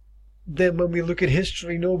then when we look at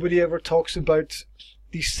history, nobody ever talks about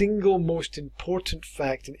the single most important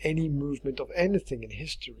fact in any movement of anything in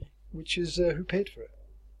history, which is who paid for it.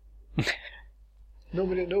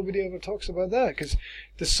 Nobody ever talks about that, because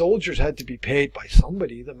the soldiers had to be paid by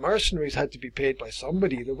somebody, the mercenaries had to be paid by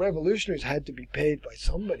somebody, the revolutionaries had to be paid by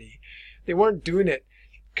somebody. They weren't doing it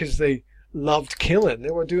because they loved killing.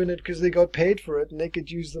 They were doing it because they got paid for it, and they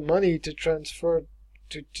could use the money to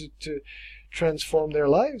transform their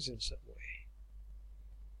lives in some way.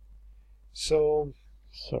 So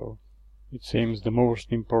it seems the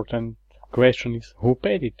most important question is who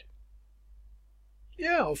paid it.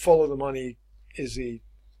 Yeah, follow the money is a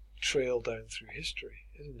trail down through history,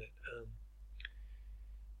 isn't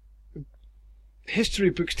it? History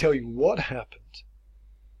books tell you what happened.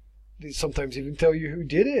 They sometimes even tell you who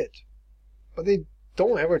did it, but they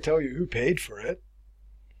don't ever tell you who paid for it.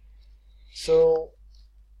 So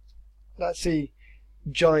that's a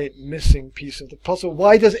giant missing piece of the puzzle.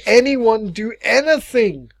 Why does anyone do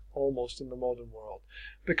anything almost in the modern world?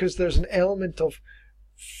 Because there's an element of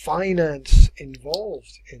finance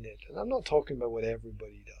involved in it. And I'm not talking about what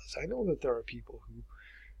everybody does. I know that there are people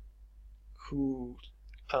who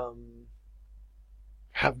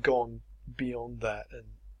have gone beyond that, and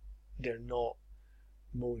they're not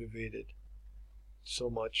motivated so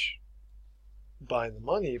much by the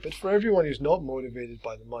money. But for everyone who's not motivated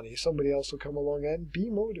by the money, somebody else will come along and be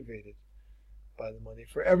motivated by the money.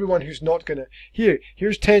 For everyone who's not going to,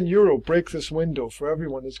 here's €10, break this window. For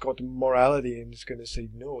everyone that's got morality and is going to say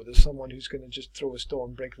no, there's someone who's going to just throw a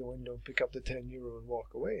stone, break the window, and pick up the €10 and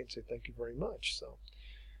walk away and say thank you very much. So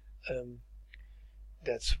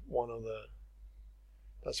that's one of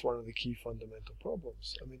the key fundamental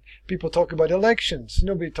problems. I mean, people talk about elections.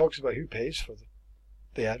 Nobody talks about who pays for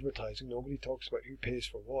the advertising. Nobody talks about who pays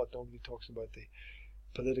for what. Nobody talks about the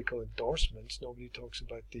political endorsements. Nobody talks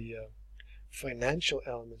about the financial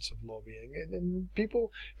elements of lobbying. And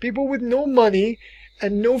people with no money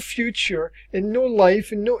and no future and no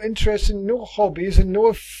life and no interest and no hobbies and no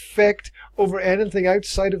effect over anything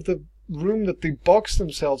outside of the room that they box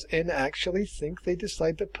themselves in actually think they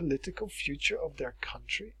decide the political future of their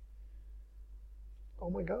country. Oh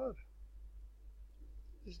my God.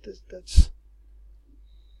 That's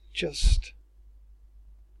just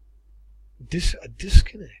a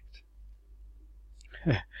disconnect.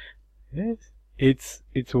 Yes,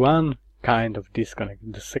 it's one kind of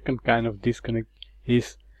disconnect. The second kind of disconnect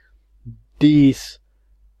is these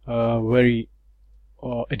very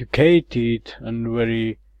educated and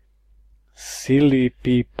very silly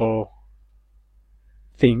people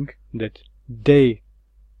think that they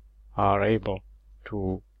are able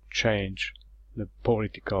to change the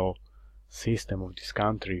political system of this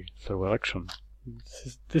country through election.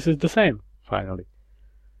 This is the same, finally.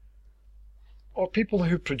 Or people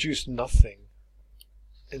who produce nothing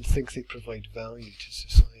and think they provide value to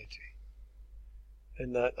society.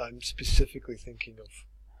 And that I'm specifically thinking of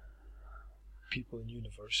people in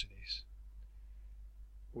universities,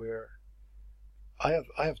 where I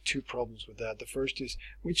have two problems with that. The first is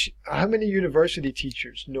how many university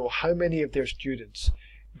teachers know how many of their students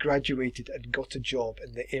graduated and got a job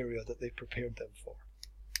in the area that they prepared them for?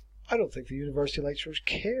 I don't think the university lecturers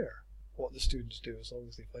care what the students do as long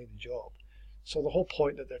as they find a job. So the whole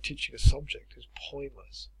point that they're teaching a subject is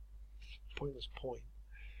pointless. Pointless point.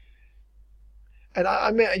 And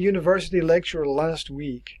I met a university lecturer last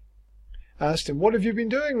week. Asked him, what have you been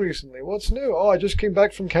doing recently? What's new? Oh, I just came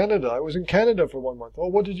back from Canada. I was in Canada for 1 month. Oh,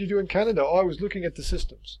 what did you do in Canada? Oh, I was looking at the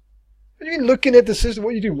systems. What do you mean looking at the system?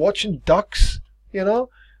 What are you doing? Watching ducks? You know?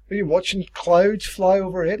 Are you watching clouds fly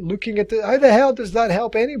overhead? Looking at how the hell does that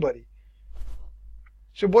help anybody?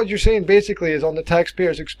 So what you're saying basically is on the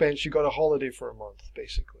taxpayer's expense, you got a holiday for a month,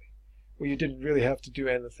 basically. well, you didn't really have to do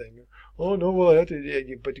anything. Oh no, well I had to,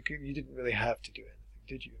 yeah, but you didn't really have to do anything,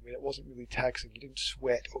 did you? I mean, it wasn't really taxing. You didn't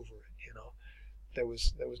sweat over it, you know. There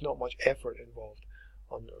was not much effort involved.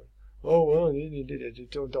 On oh well, you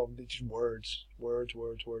don't. It's just words.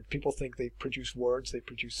 People think they produce words, they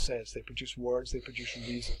produce sense, they produce words, they produce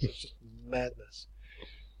reasons. It's just madness.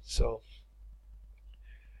 So.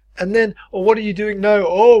 And then, oh, what are you doing now?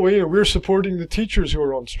 Oh, we're supporting the teachers who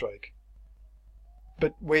are on strike.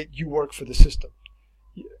 But wait, you work for the system.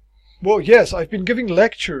 Well, yes, I've been giving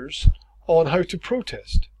lectures on how to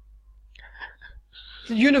protest.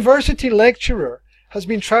 The university lecturer has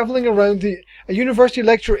been traveling around a university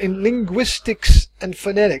lecturer in linguistics and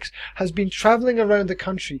phonetics has been traveling around the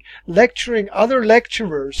country lecturing other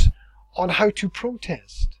lecturers on how to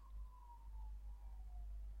protest.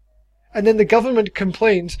 And then the government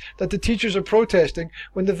complains that the teachers are protesting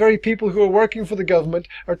when the very people who are working for the government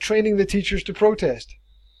are training the teachers to protest.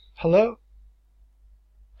 Hello?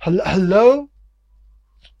 Hello?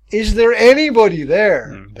 Is there anybody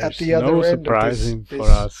there at the other no end surprising of for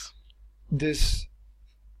us. This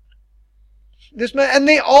man, and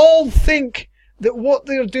they all think that what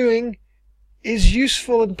they're doing is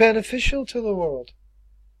useful and beneficial to the world.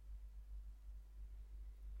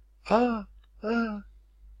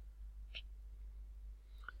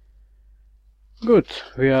 Good.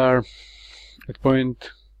 We are at point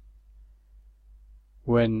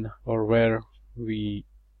when or where we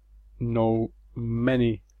know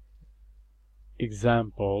many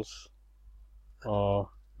examples or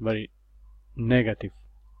very negative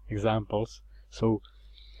examples. So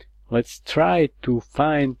let's try to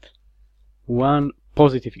find one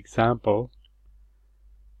positive example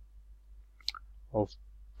of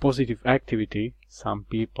positive activity some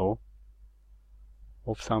people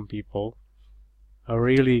are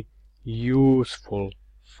really useful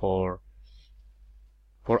for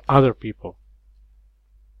other people.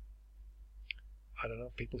 I don't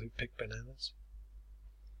know, people who pick bananas.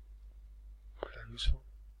 They're useful.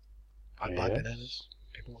 I buy bananas.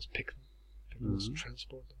 People must pick them. People must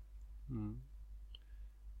transport them.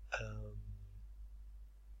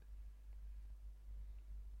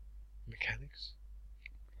 Mechanics.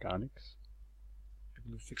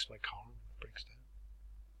 People who fix my car when it breaks down.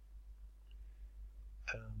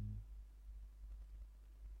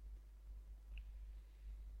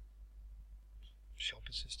 Shop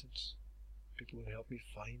assistants. People who help me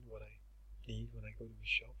find what I need when I go to the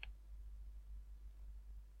shop.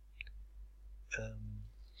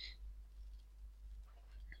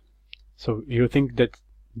 So you think that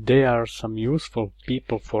they are some useful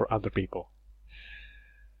people for other people?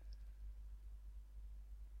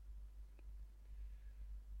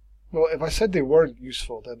 Well, if I said they weren't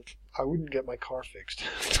useful, then I wouldn't get my car fixed.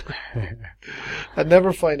 I'd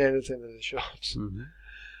never find anything in the shops.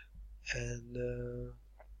 And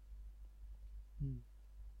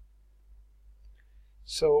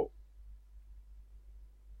so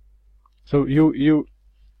you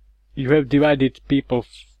have divided people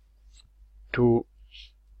to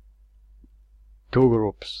two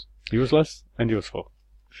groups: useless and useful.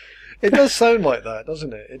 It does sound like that,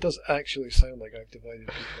 doesn't it? It does actually sound like I've divided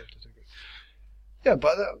people into two groups. Yeah,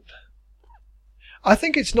 but I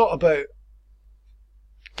think it's not about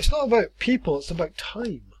people. It's about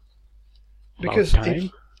time. Because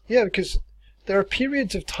because there are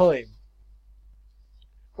periods of time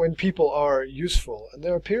when people are useful, and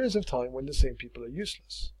there are periods of time when the same people are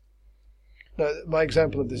useless. Now, my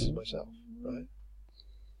example of this is myself, right?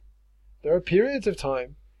 There are periods of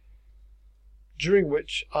time during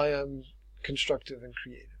which I am constructive and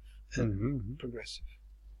creative and progressive.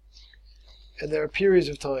 And there are periods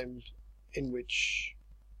of time in which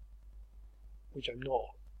I'm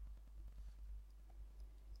not.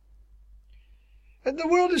 And the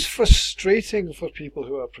world is frustrating for people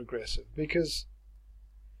who are progressive because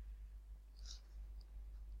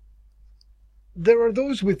there are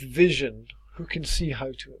those with vision who can see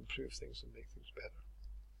how to improve things and make things better.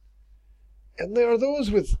 And there are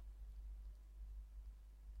those with,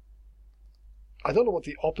 I don't know what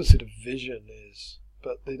the opposite of vision is,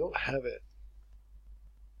 but they don't have it.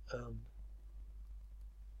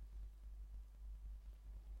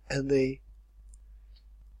 And they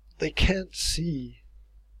can't see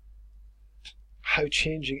how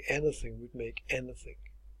changing anything would make anything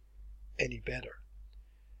any better.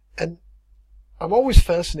 And I'm always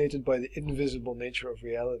fascinated by the invisible nature of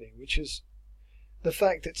reality, which is the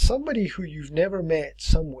fact that somebody who you've never met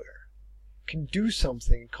somewhere can do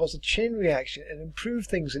something, cause a chain reaction, and improve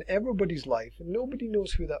things in everybody's life, and nobody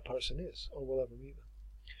knows who that person is or will ever meet them.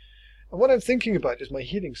 And what I'm thinking about is my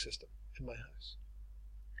heating system in my house.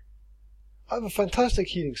 I have a fantastic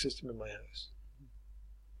heating system in my house.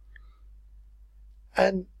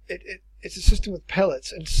 And it's a system with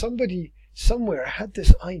pellets, and somebody somewhere had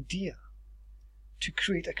this idea to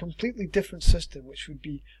create a completely different system which would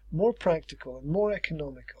be more practical and more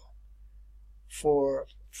economical for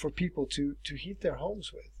people to heat their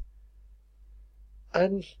homes with.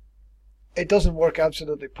 And it doesn't work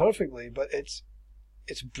absolutely perfectly, but it's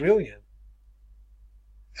brilliant.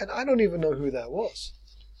 And I don't even know who that was.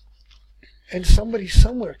 And somebody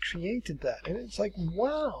somewhere created that, and it's like,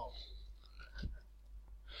 wow.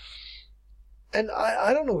 And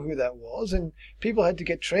I don't know who that was, and people had to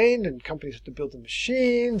get trained, and companies had to build the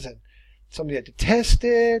machines, and somebody had to test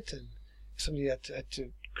it, and somebody had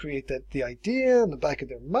to create the idea in the back of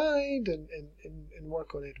their mind, and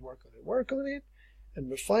work on it, and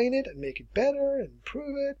refine it, and make it better, and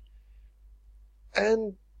improve it.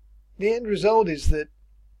 And the end result is that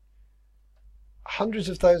hundreds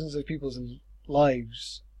of thousands of people's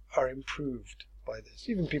lives are improved by this.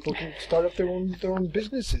 Even people can start up their own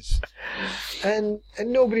businesses, and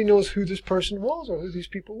nobody knows who this person was or who these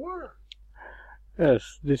people were.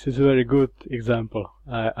 Yes, this is a very good example.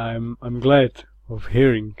 I'm glad of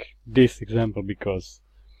hearing this example, because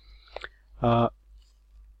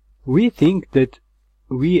we think that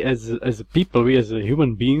we as a people, we as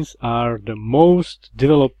human beings, are the most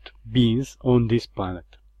developed beings on this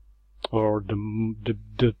planet, or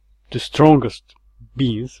the strongest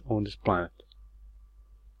beings on this planet.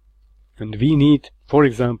 And we need, for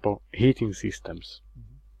example, heating systems.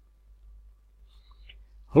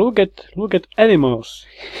 Look at animals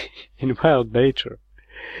in wild nature.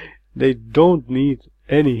 They don't need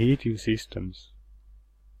any heating systems.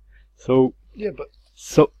 So yeah, but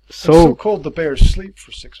so so-called the bears sleep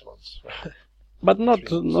for 6 months. But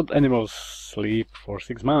not animals sleep for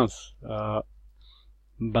 6 months.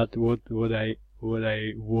 But what I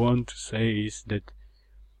want to say is that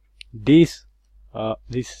this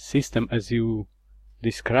system, as you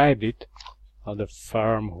described it, the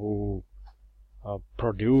farm who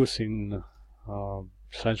producing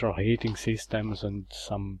central heating systems, and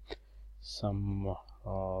some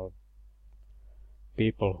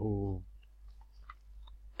people who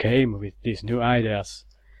came with these new ideas.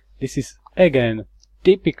 This is again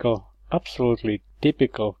absolutely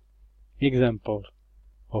typical example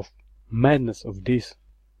of madness of this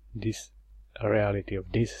reality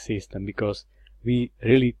of this system, because we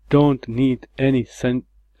really don't need any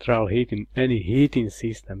central heating, any heating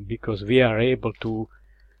system, because we are able to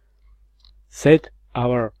set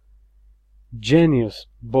our genius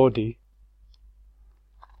body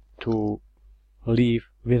to live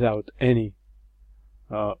without any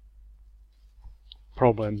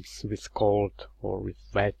problems with cold or with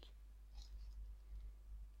wet.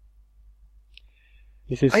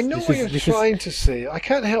 I know what you're trying to say. I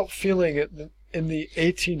can't help feeling it in the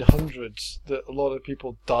 1800s that a lot of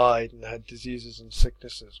people died and had diseases and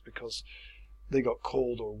sicknesses because they got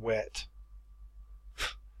cold or wet.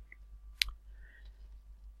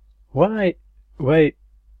 Why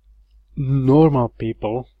normal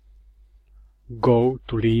people go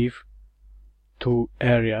to live to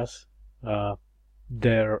areas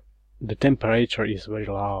there the temperature is very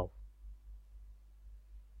low?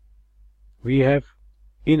 We have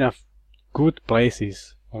enough good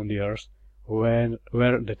places on the earth where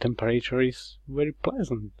the temperature is very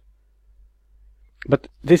pleasant. But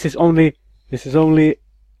this is only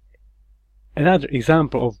another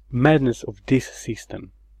example of madness of this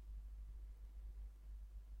system.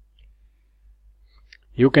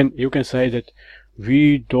 You can say that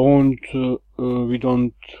we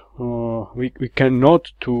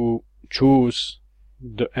cannot to choose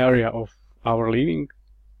the area of our living.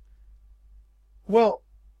 Well,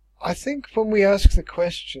 I think when we ask the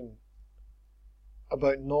question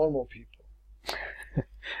about normal people,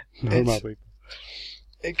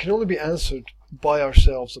 it can only be answered by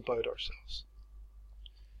ourselves about ourselves.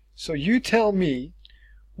 So you tell me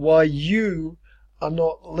why you are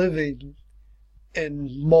not living in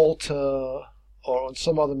Malta or on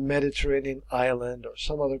some other Mediterranean island or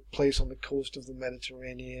some other place on the coast of the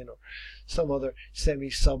Mediterranean or some other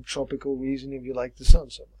semi-subtropical region if you like the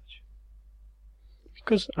sun so much.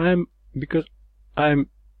 Because I'm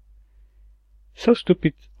so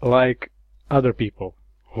stupid like other people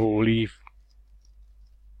who live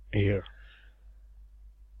here.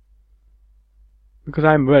 Because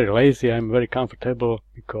I'm very lazy, I'm very comfortable,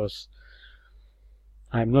 because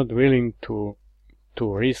I'm not willing to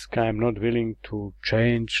risk, I'm not willing to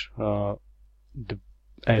change the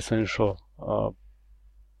essential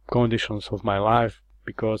conditions of my life,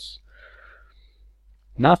 because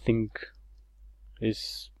nothing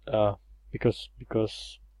is because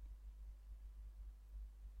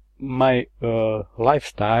my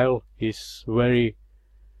lifestyle is very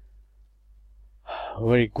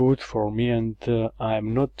good for me, and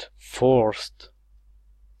I'm not forced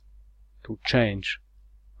to change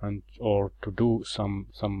and or to do some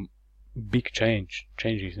big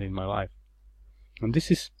changes in my life. And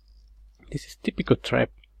this is typical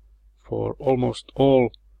trap for almost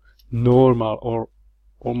all normal or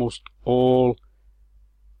almost all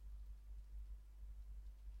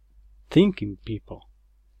thinking people.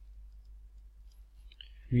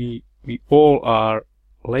 We all are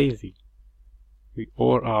lazy. We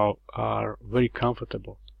all are very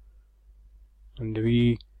comfortable, and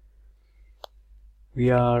we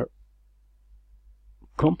are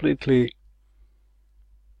completely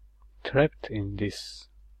trapped in this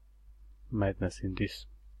madness, in this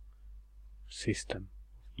system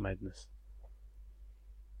of madness.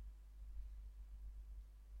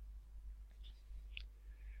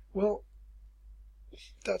 Well,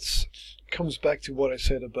 that comes back to what I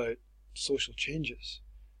said about social changes.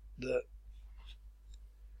 That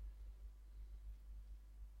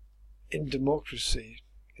in democracy,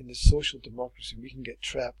 in the social democracy, we can get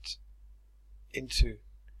trapped into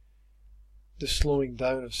the slowing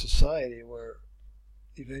down of society where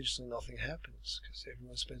eventually nothing happens because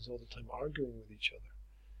everyone spends all the time arguing with each other.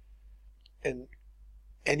 And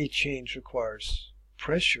any change requires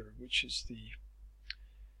pressure, which is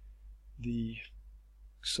the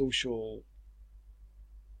social,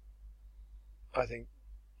 I think,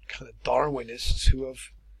 kind of Darwinists who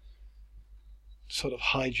have sort of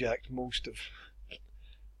hijacked most of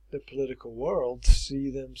the political world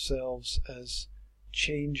see themselves as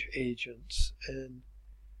change agents and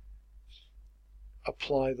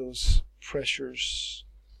apply those pressures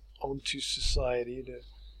onto society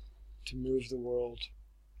to move the world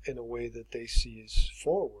in a way that they see as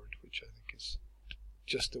forward, which I think is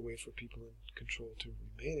just a way for people in control to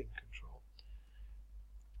remain in control.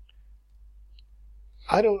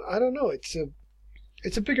 I don't know. It's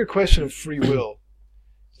a bigger question of free will.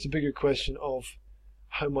 It's a bigger question of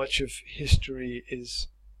how much of history is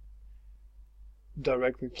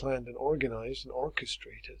directly planned and organized and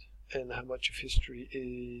orchestrated, and how much of history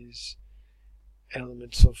is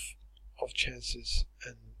elements of chances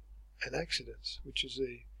and accidents, which is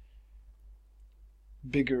a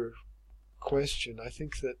bigger question. I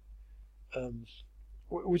think that,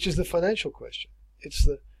 which is the financial question. It's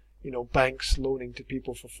the, banks loaning to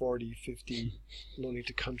people for 40, 50, loaning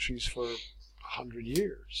to countries for 100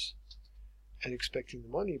 years and expecting the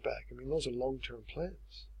money back. I mean, those are long-term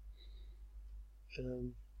plans.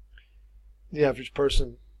 The average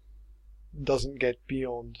person doesn't get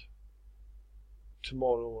beyond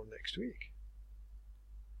tomorrow or next week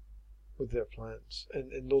with their plans,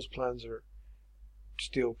 and those plans are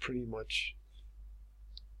still pretty much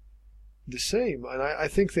the same. And I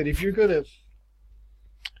think that if you're going to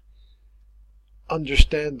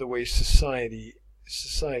understand the way society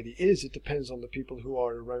is, it depends on the people who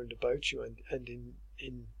are around about you and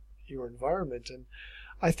in your environment. And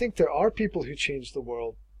I think there are people who change the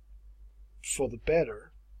world for the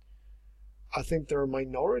better. I think there are a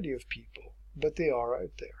minority of people, but they are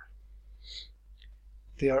out there.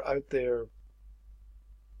 They are out there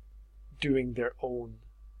doing their own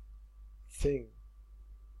thing,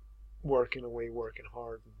 working away, working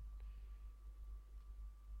hard, and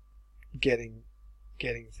getting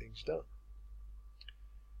things done.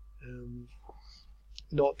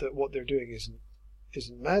 Not that what they're doing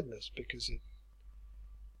isn't madness, because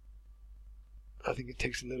I think it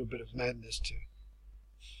takes a little bit of madness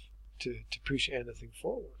to push anything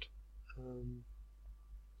forward.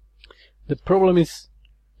 The problem is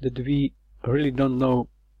that we really don't know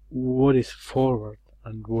what is forward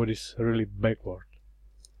and what is really backward,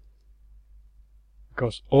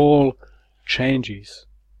 because all changes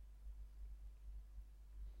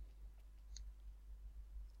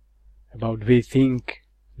about we think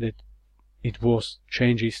that it was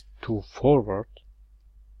changes to forward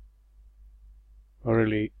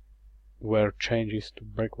really were changes to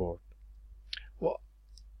backward. Well,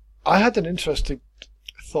 I had an interesting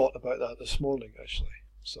thought about that this morning, actually.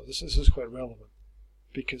 So this is quite relevant,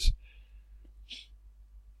 because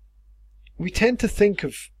we tend to think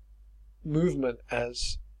of movement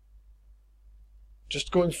as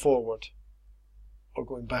just going forward or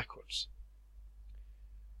going backwards.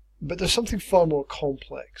 But there's something far more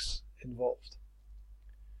complex involved,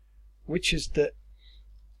 which is that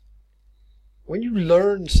when you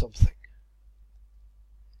learn something,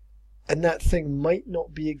 and that thing might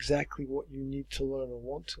not be exactly what you need to learn or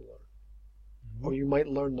want to learn, or you might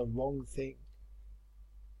learn the wrong thing,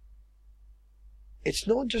 it's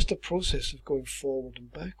not just a process of going forward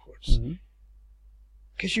and backwards.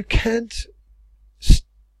 Because you can't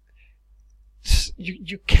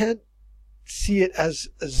you can't see it as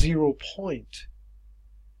a 0 point.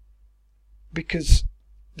 Because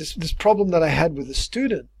this problem that I had with the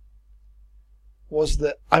student was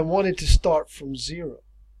that I wanted to start from 0,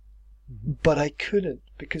 but I couldn't,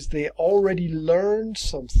 because they already learned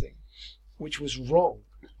something which was wrong.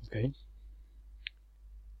 Okay.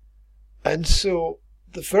 And so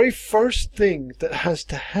the very first thing that has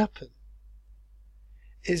to happen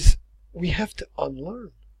is we have to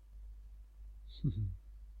unlearn.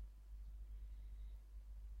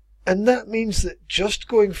 And that means that just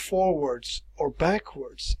going forwards or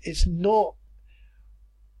backwards is not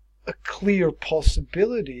a clear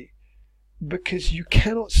possibility, because you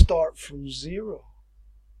cannot start from 0.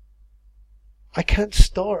 I can't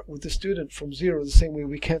start with the student from 0 the same way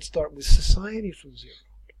we can't start with society from 0.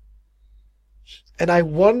 And I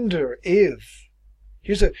wonder if,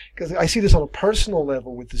 because I see this on a personal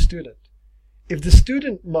level with the student, if the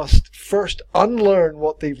student must first unlearn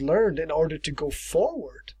what they've learned in order to go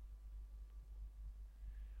forward,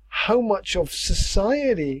 how much of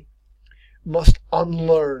society must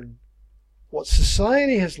unlearn what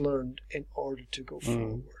society has learned in order to go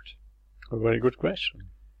forward? A very good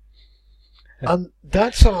question. And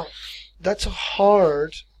that's a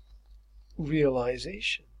hard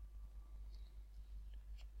realization,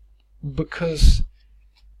 because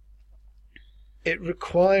it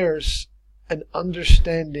requires an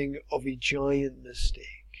understanding of a giant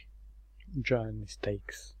mistake. Giant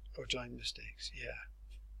mistakes. Or giant mistakes, yeah.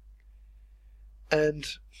 And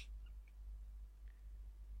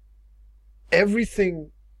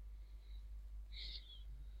everything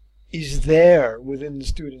is there within the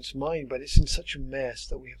student's mind, but it's in such a mess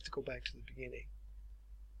that we have to go back to the beginning.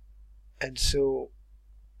 And so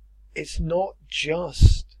it's not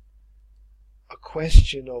just a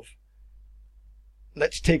question of,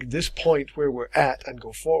 let's take this point where we're at and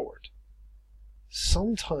go forward.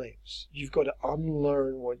 Sometimes you've got to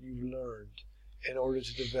unlearn what you've learned in order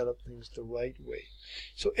to develop things the right way.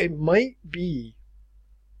 So it might be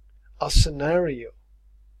a scenario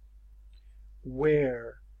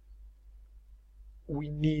where we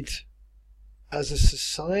need, as a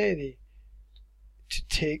society, to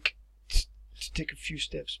take a few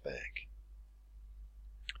steps back.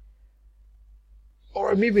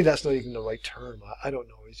 Or maybe that's not even the right term. I don't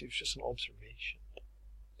know. It's just an observation.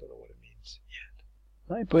 Don't know what it means yet.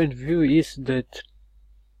 My point of view is that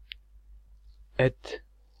at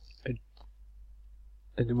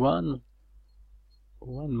one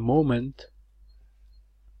moment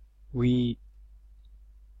we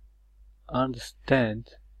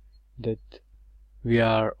understand that we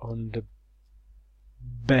are on the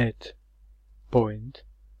bad point,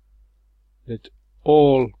 that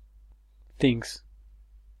all things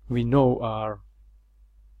we know are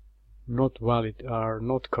not valid, are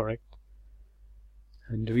not correct,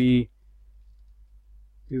 and we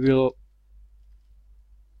will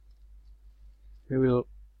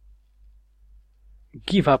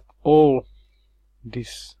give up all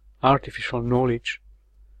this artificial knowledge,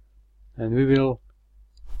 and we will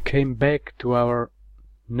come back to our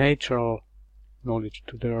natural knowledge,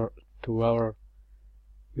 to our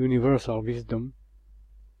universal wisdom,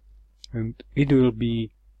 and it will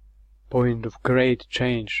be point of great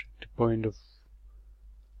change, the point of,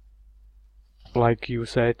 like you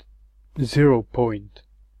said, 0 point.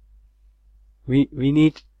 We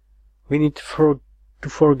need to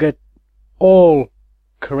forget all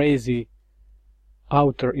crazy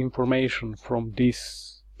outer information from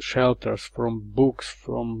these shelters, from books,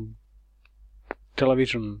 from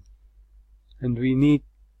television, and we need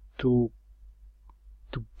to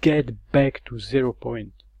get back to 0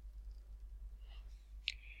 point.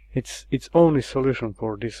 It's only solution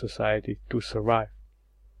for this society to survive.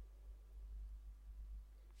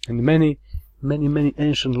 And many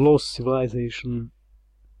ancient lost civilization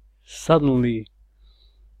suddenly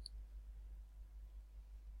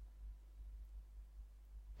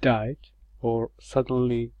died, or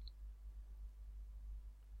suddenly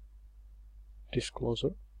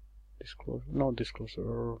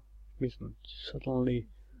suddenly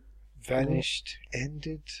Vanished,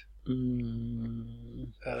 ended,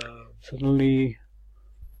 suddenly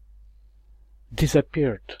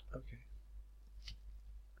disappeared. Okay.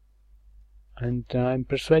 And I'm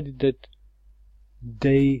persuaded that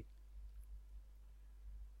they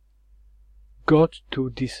got to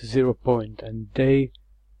this 0 point, and they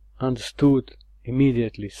understood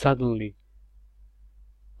immediately, suddenly,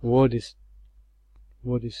 what is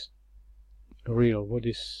real, what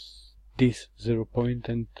is this 0 point,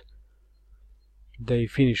 and they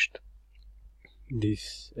finished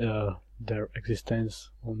this their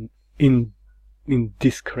existence in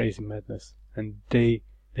this crazy madness, and they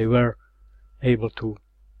were able to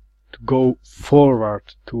go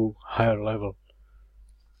forward to higher level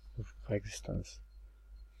of existence.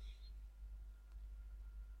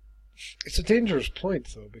 It's a dangerous point,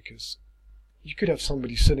 though, because you could have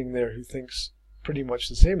somebody sitting there who thinks pretty much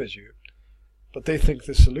the same as you, but they think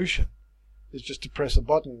the solution is just to press a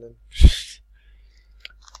button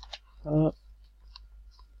and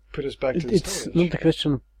put us back to the it's Stone not Age. a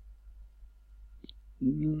question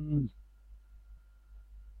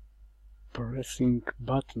pressing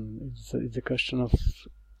button. It's a question of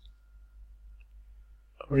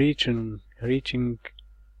reaching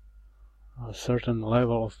a certain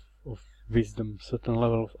level of wisdom, certain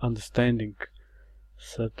level of understanding,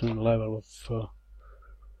 certain level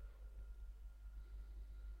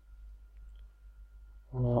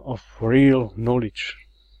of real knowledge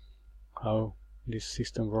how this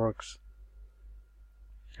system works.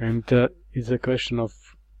 And it's a question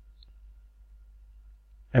of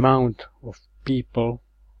amount of people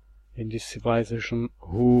in this civilization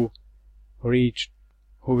who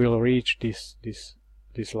will reach this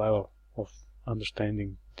level of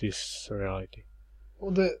understanding this reality.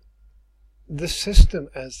 Well, the system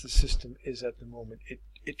as the system is at the moment,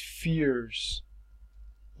 it fears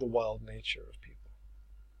the wild nature of people.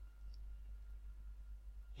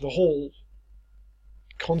 The whole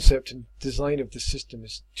concept and design of the system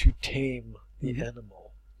is to tame the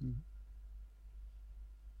animal.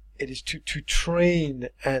 It is to train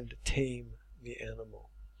and tame the animal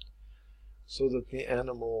so that the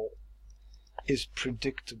animal is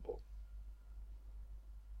predictable.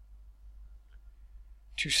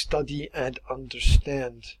 To study and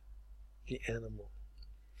understand the animal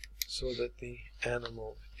so that the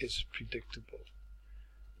animal is predictable.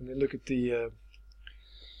 When they look at the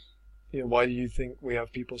why do you think we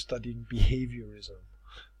have people studying behaviorism?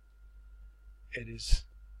 It is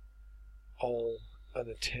all an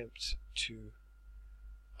attempt to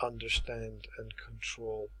understand and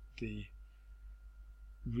control the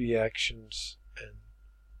reactions and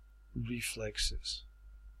reflexes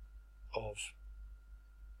of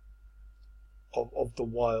the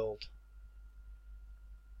wild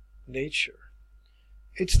nature.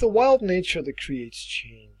 It's the wild nature that creates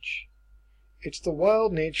change. It's the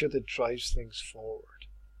wild nature that drives things forward.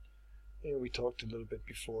 We talked a little bit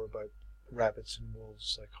before about rabbits and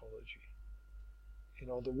wolves psychology.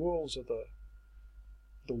 The wolves are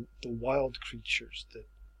the wild creatures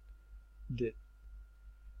that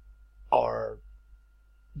are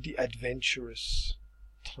the adventurous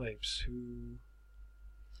types who,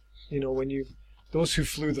 those who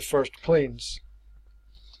flew the first planes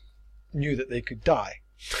knew that they could die.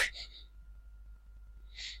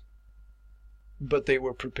 But they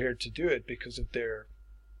were prepared to do it because of their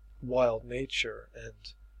wild nature, and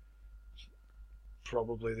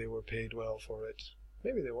probably they were paid well for it.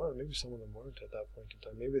 Maybe they weren't. Maybe some of them weren't at that point in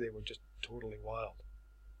time. Maybe they were just totally wild.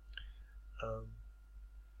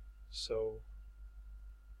 So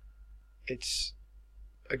it's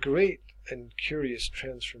a great and curious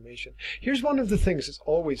transformation. Here's one of the things that's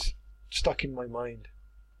always stuck in my mind,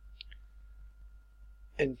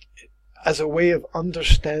 and as a way of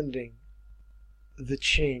understanding the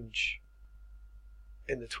change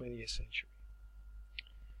in the 20th century.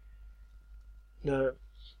 Now,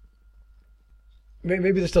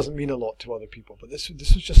 maybe this doesn't mean a lot to other people, but this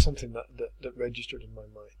was just something that registered in my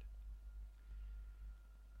mind.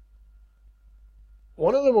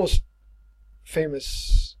 One of the most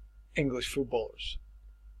famous English footballers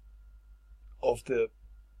of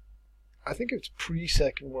I think it's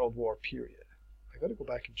pre-Second World War period. I got to go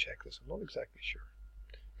back and check this. I'm not exactly sure.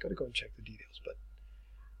 Got to go and check the details, but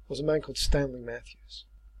was a man called Stanley Matthews.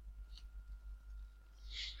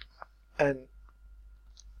 And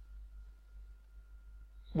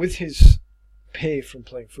with his pay from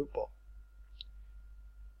playing football,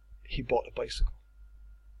 he bought a bicycle.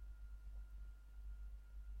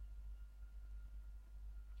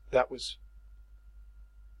 That was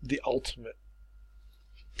the ultimate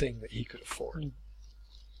thing that he could afford.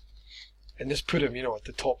 And this put him, at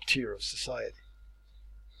the top tier of society.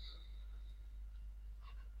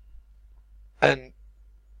 And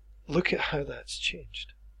look at how that's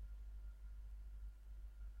changed.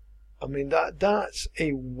 I mean, that's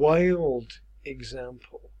a wild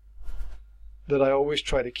example that I always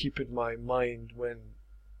try to keep in my mind when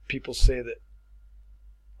people say that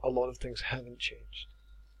a lot of things haven't changed.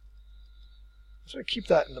 So I keep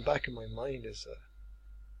that in the back of my mind as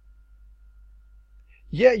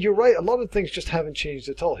yeah, you're right, a lot of things just haven't changed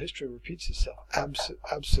at all. History repeats itself.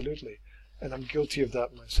 Absolutely. And I'm guilty of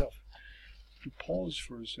that myself. If you pause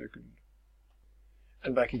for a second,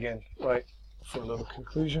 and back again. Right, for a little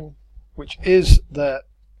conclusion, which is that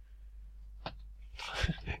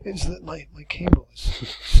my cable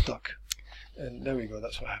is stuck. And there we go,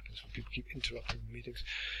 that's what happens when people keep interrupting meetings.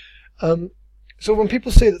 So when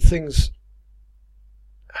people say that things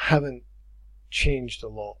haven't changed a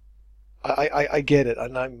lot, I get it,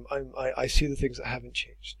 and I see the things that haven't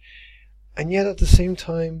changed. And yet at the same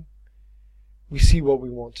time, we see what we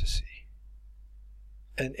want to see.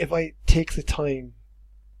 And if I take the time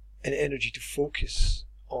and energy to focus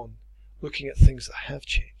on looking at things that have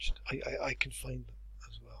changed, I can find them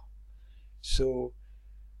as well. So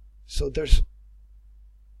there's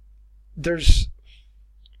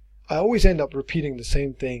I always end up repeating the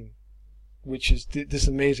same thing, which is this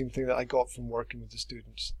amazing thing that I got from working with the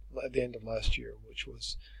students at the end of last year, which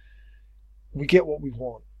was we get what we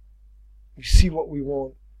want, we see what we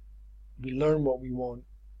want, we learn what we want,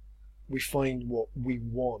 we find what we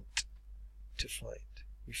want to find,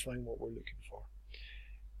 we find what we're looking for.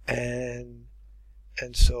 And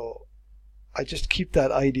so I just keep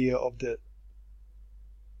that idea of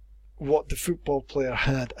what the football player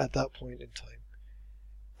had at that point in time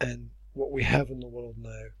and what we have in the world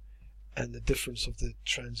now, and the difference of the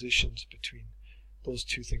transitions between those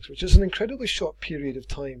two things, which is an incredibly short period of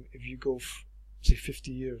time if you go, say,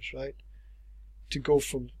 50 years, right? To go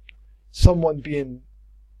from someone being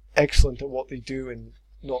excellent at what they do and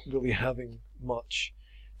not really having much,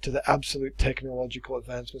 to the absolute technological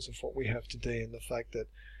advancements of what we have today, and the fact that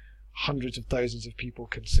hundreds of thousands of people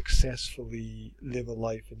can successfully live a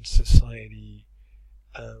life in society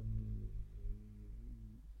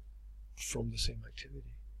from the same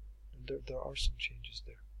activity. And there are some changes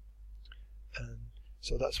there. And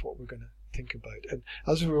so that's what we're going to think about. And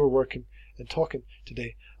as we were working and talking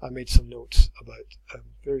today, I made some notes about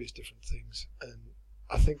various different things. And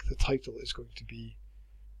I think the title is going to be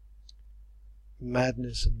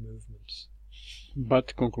Madness and Movements. But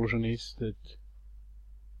the conclusion is that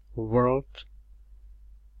world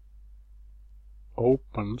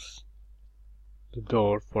opens the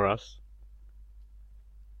door for us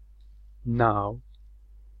now,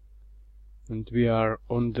 and we are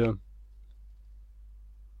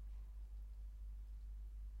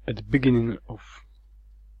at the beginning of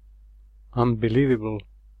unbelievable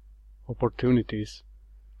opportunities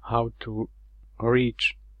how to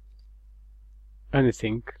reach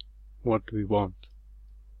anything what we want.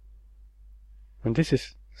 And this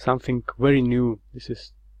is something very new. This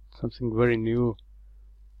is something very new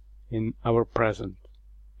in our present.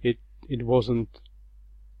 It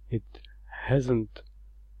hasn't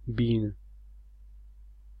been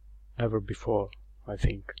ever before, I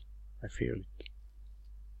think. I feel it.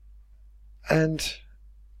 And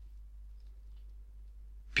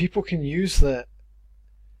people can use that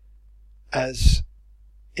as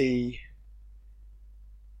a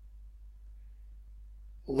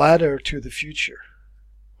ladder to the future,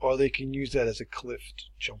 or they can use that as a cliff to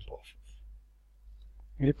jump off of.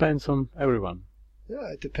 It depends on everyone.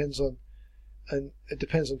 Yeah, it depends on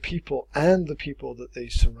people and the people that they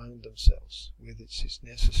surround themselves with. It's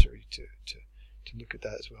necessary to look at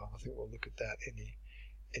that as well. I think we'll look at that in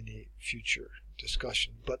a future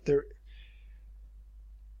discussion. But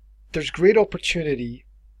there's great opportunity.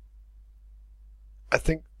 I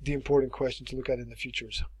think the important question to look at in the future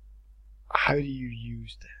is, how do you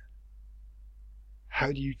use that?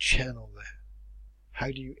 How do you channel that? How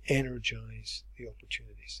do you energize the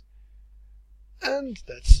opportunities? And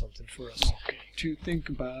that's something for us to think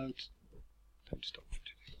about. Time to stop.